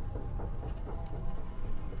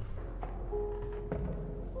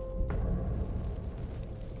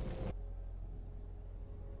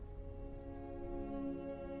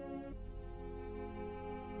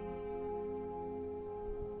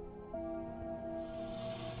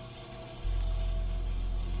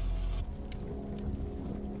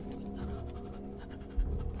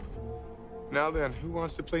 Now then, who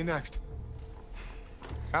wants to play next?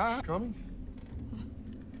 Coming?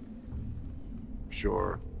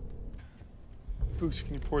 Sure. Boots,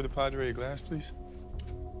 can you pour the Padre a glass, please?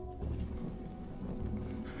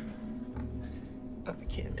 I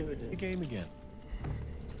can't do it. The game again.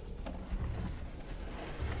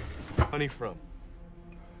 Money from?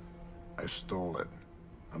 I stole it.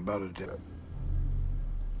 I'm about to do it.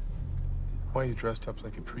 Why are you dressed up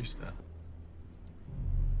like a priest, then?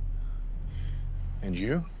 And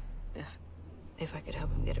you? If I could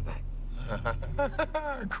help him get it back.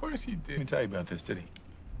 Of course he did. Didn't tell you about this, did he?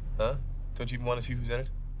 Huh? Don't you even want to see who's in it?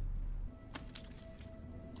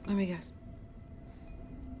 Let me guess.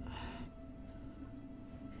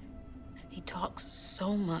 He talks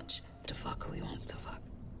so much to fuck who he wants to fuck.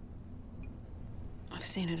 I've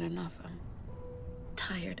seen it enough. I'm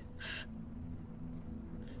tired.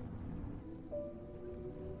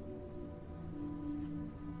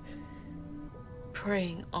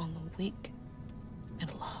 Preying on the weak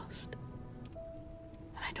and lost.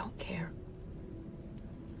 And I don't care.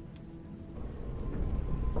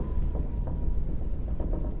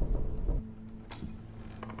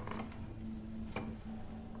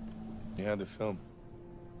 You had the film.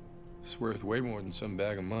 It's worth way more than some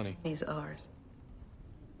bag of money. He's ours.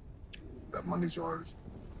 That money's ours.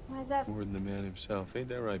 Why is that? More than the man himself. Ain't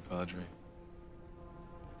that right, Padre?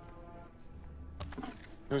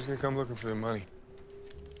 Who's gonna come looking for the money?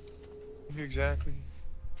 Exactly.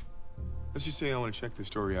 Let's just say I want to check the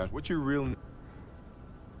story out. What's your real name?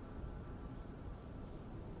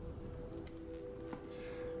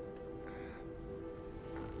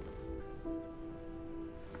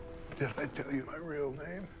 Did I tell you my real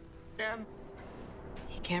name? Dan.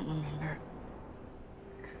 He can't remember.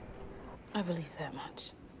 I believe that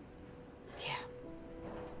much. Yeah.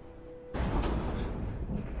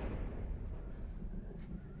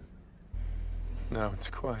 Now it's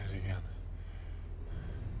quiet again.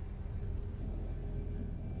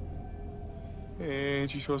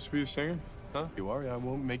 Ain't you supposed to be a singer? Huh? You are? I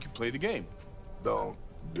won't make you play the game. Don't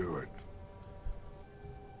do it.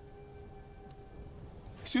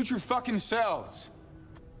 Suit your fucking selves.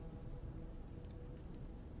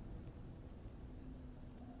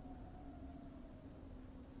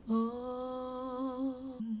 Oh,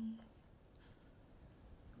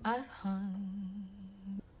 I've hung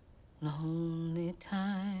lonely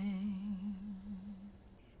time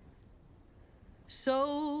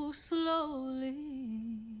so slowly.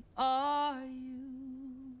 Are you?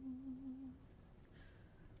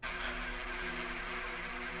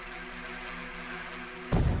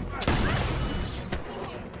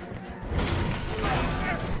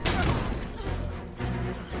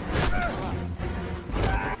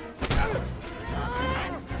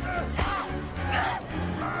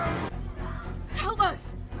 Help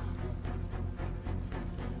us!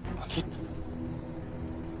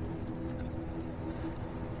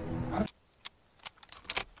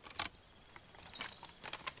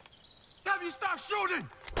 Have you stopped shooting?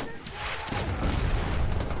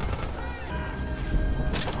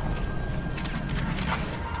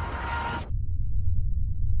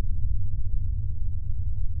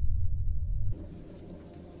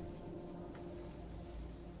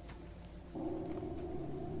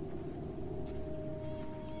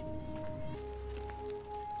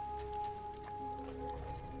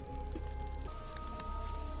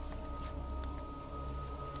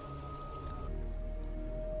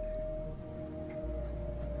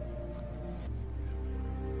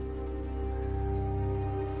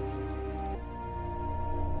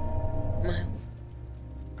 Miles.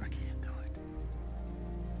 I can't do it.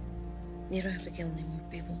 You don't have to kill any more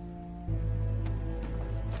people.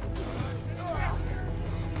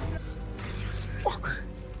 Fuck.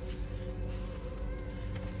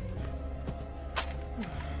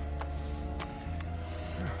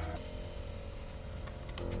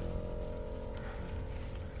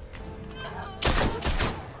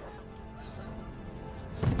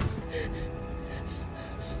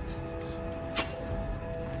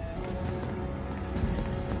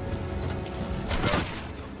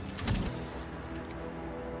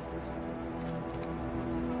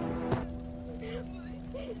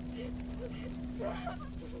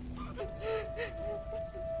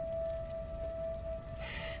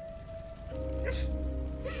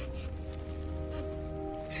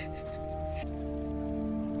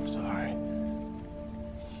 I'm sorry.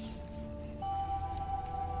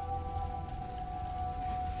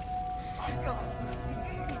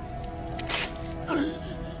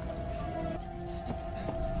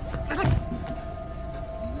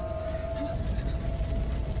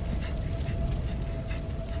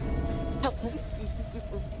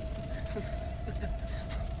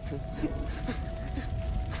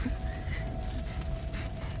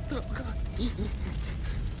 Oh, God.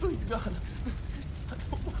 Please, God. I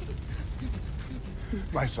don't want to.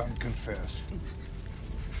 My son confessed.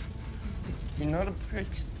 You're not a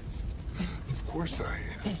priest. Of course I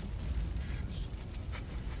am.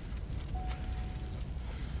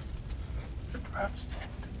 I've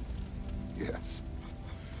sinned. Yes.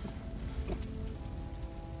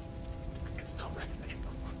 Because so many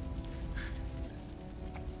people.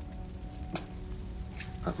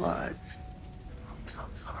 I lied. I'm so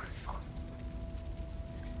sorry, Father.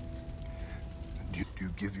 Do you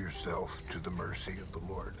give yourself to the mercy of the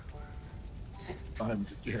Lord? I'm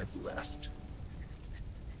the dead left.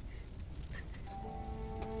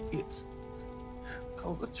 Yes. I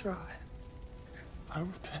will try. I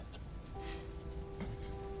repent.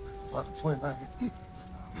 But when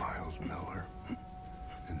Miles Miller,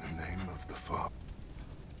 in the name of the Father.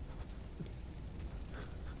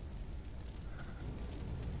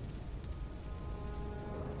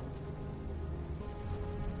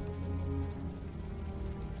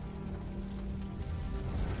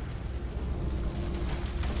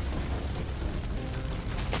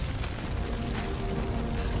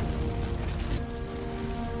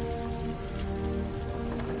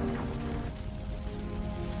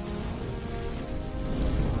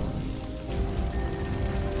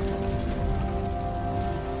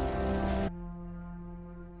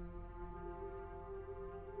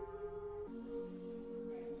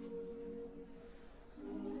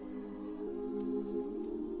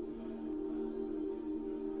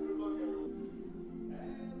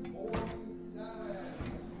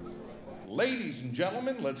 Ladies and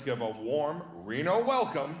gentlemen, let's give a warm Reno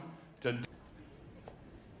welcome to...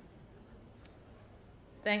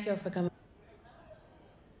 Thank you for coming.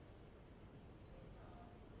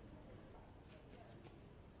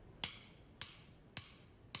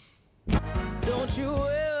 Don't you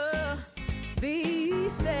ever be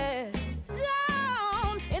sad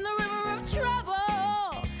down in the river of trouble.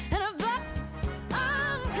 And about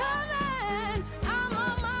I'm coming, I'm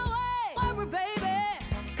on my way. Worry, baby,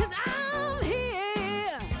 'cause I'm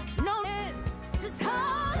here. No, just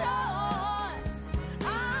hold on.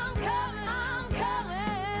 I'm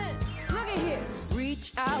coming. Look at here.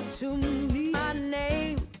 Reach out to me, my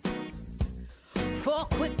name, for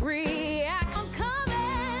quick reaction. I'm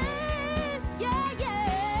coming, yeah.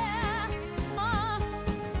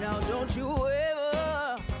 Now don't you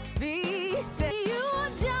ever be sad. You are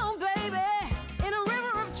down, baby, in a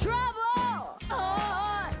river of trouble.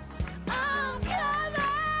 Oh, I'm coming.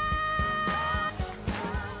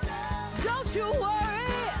 Don't you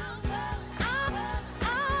worry. I'm coming.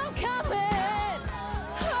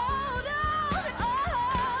 Hold on.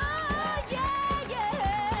 Oh, yeah.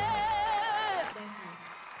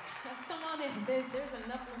 Come on in. There's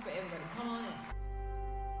enough room for everybody. Come on in.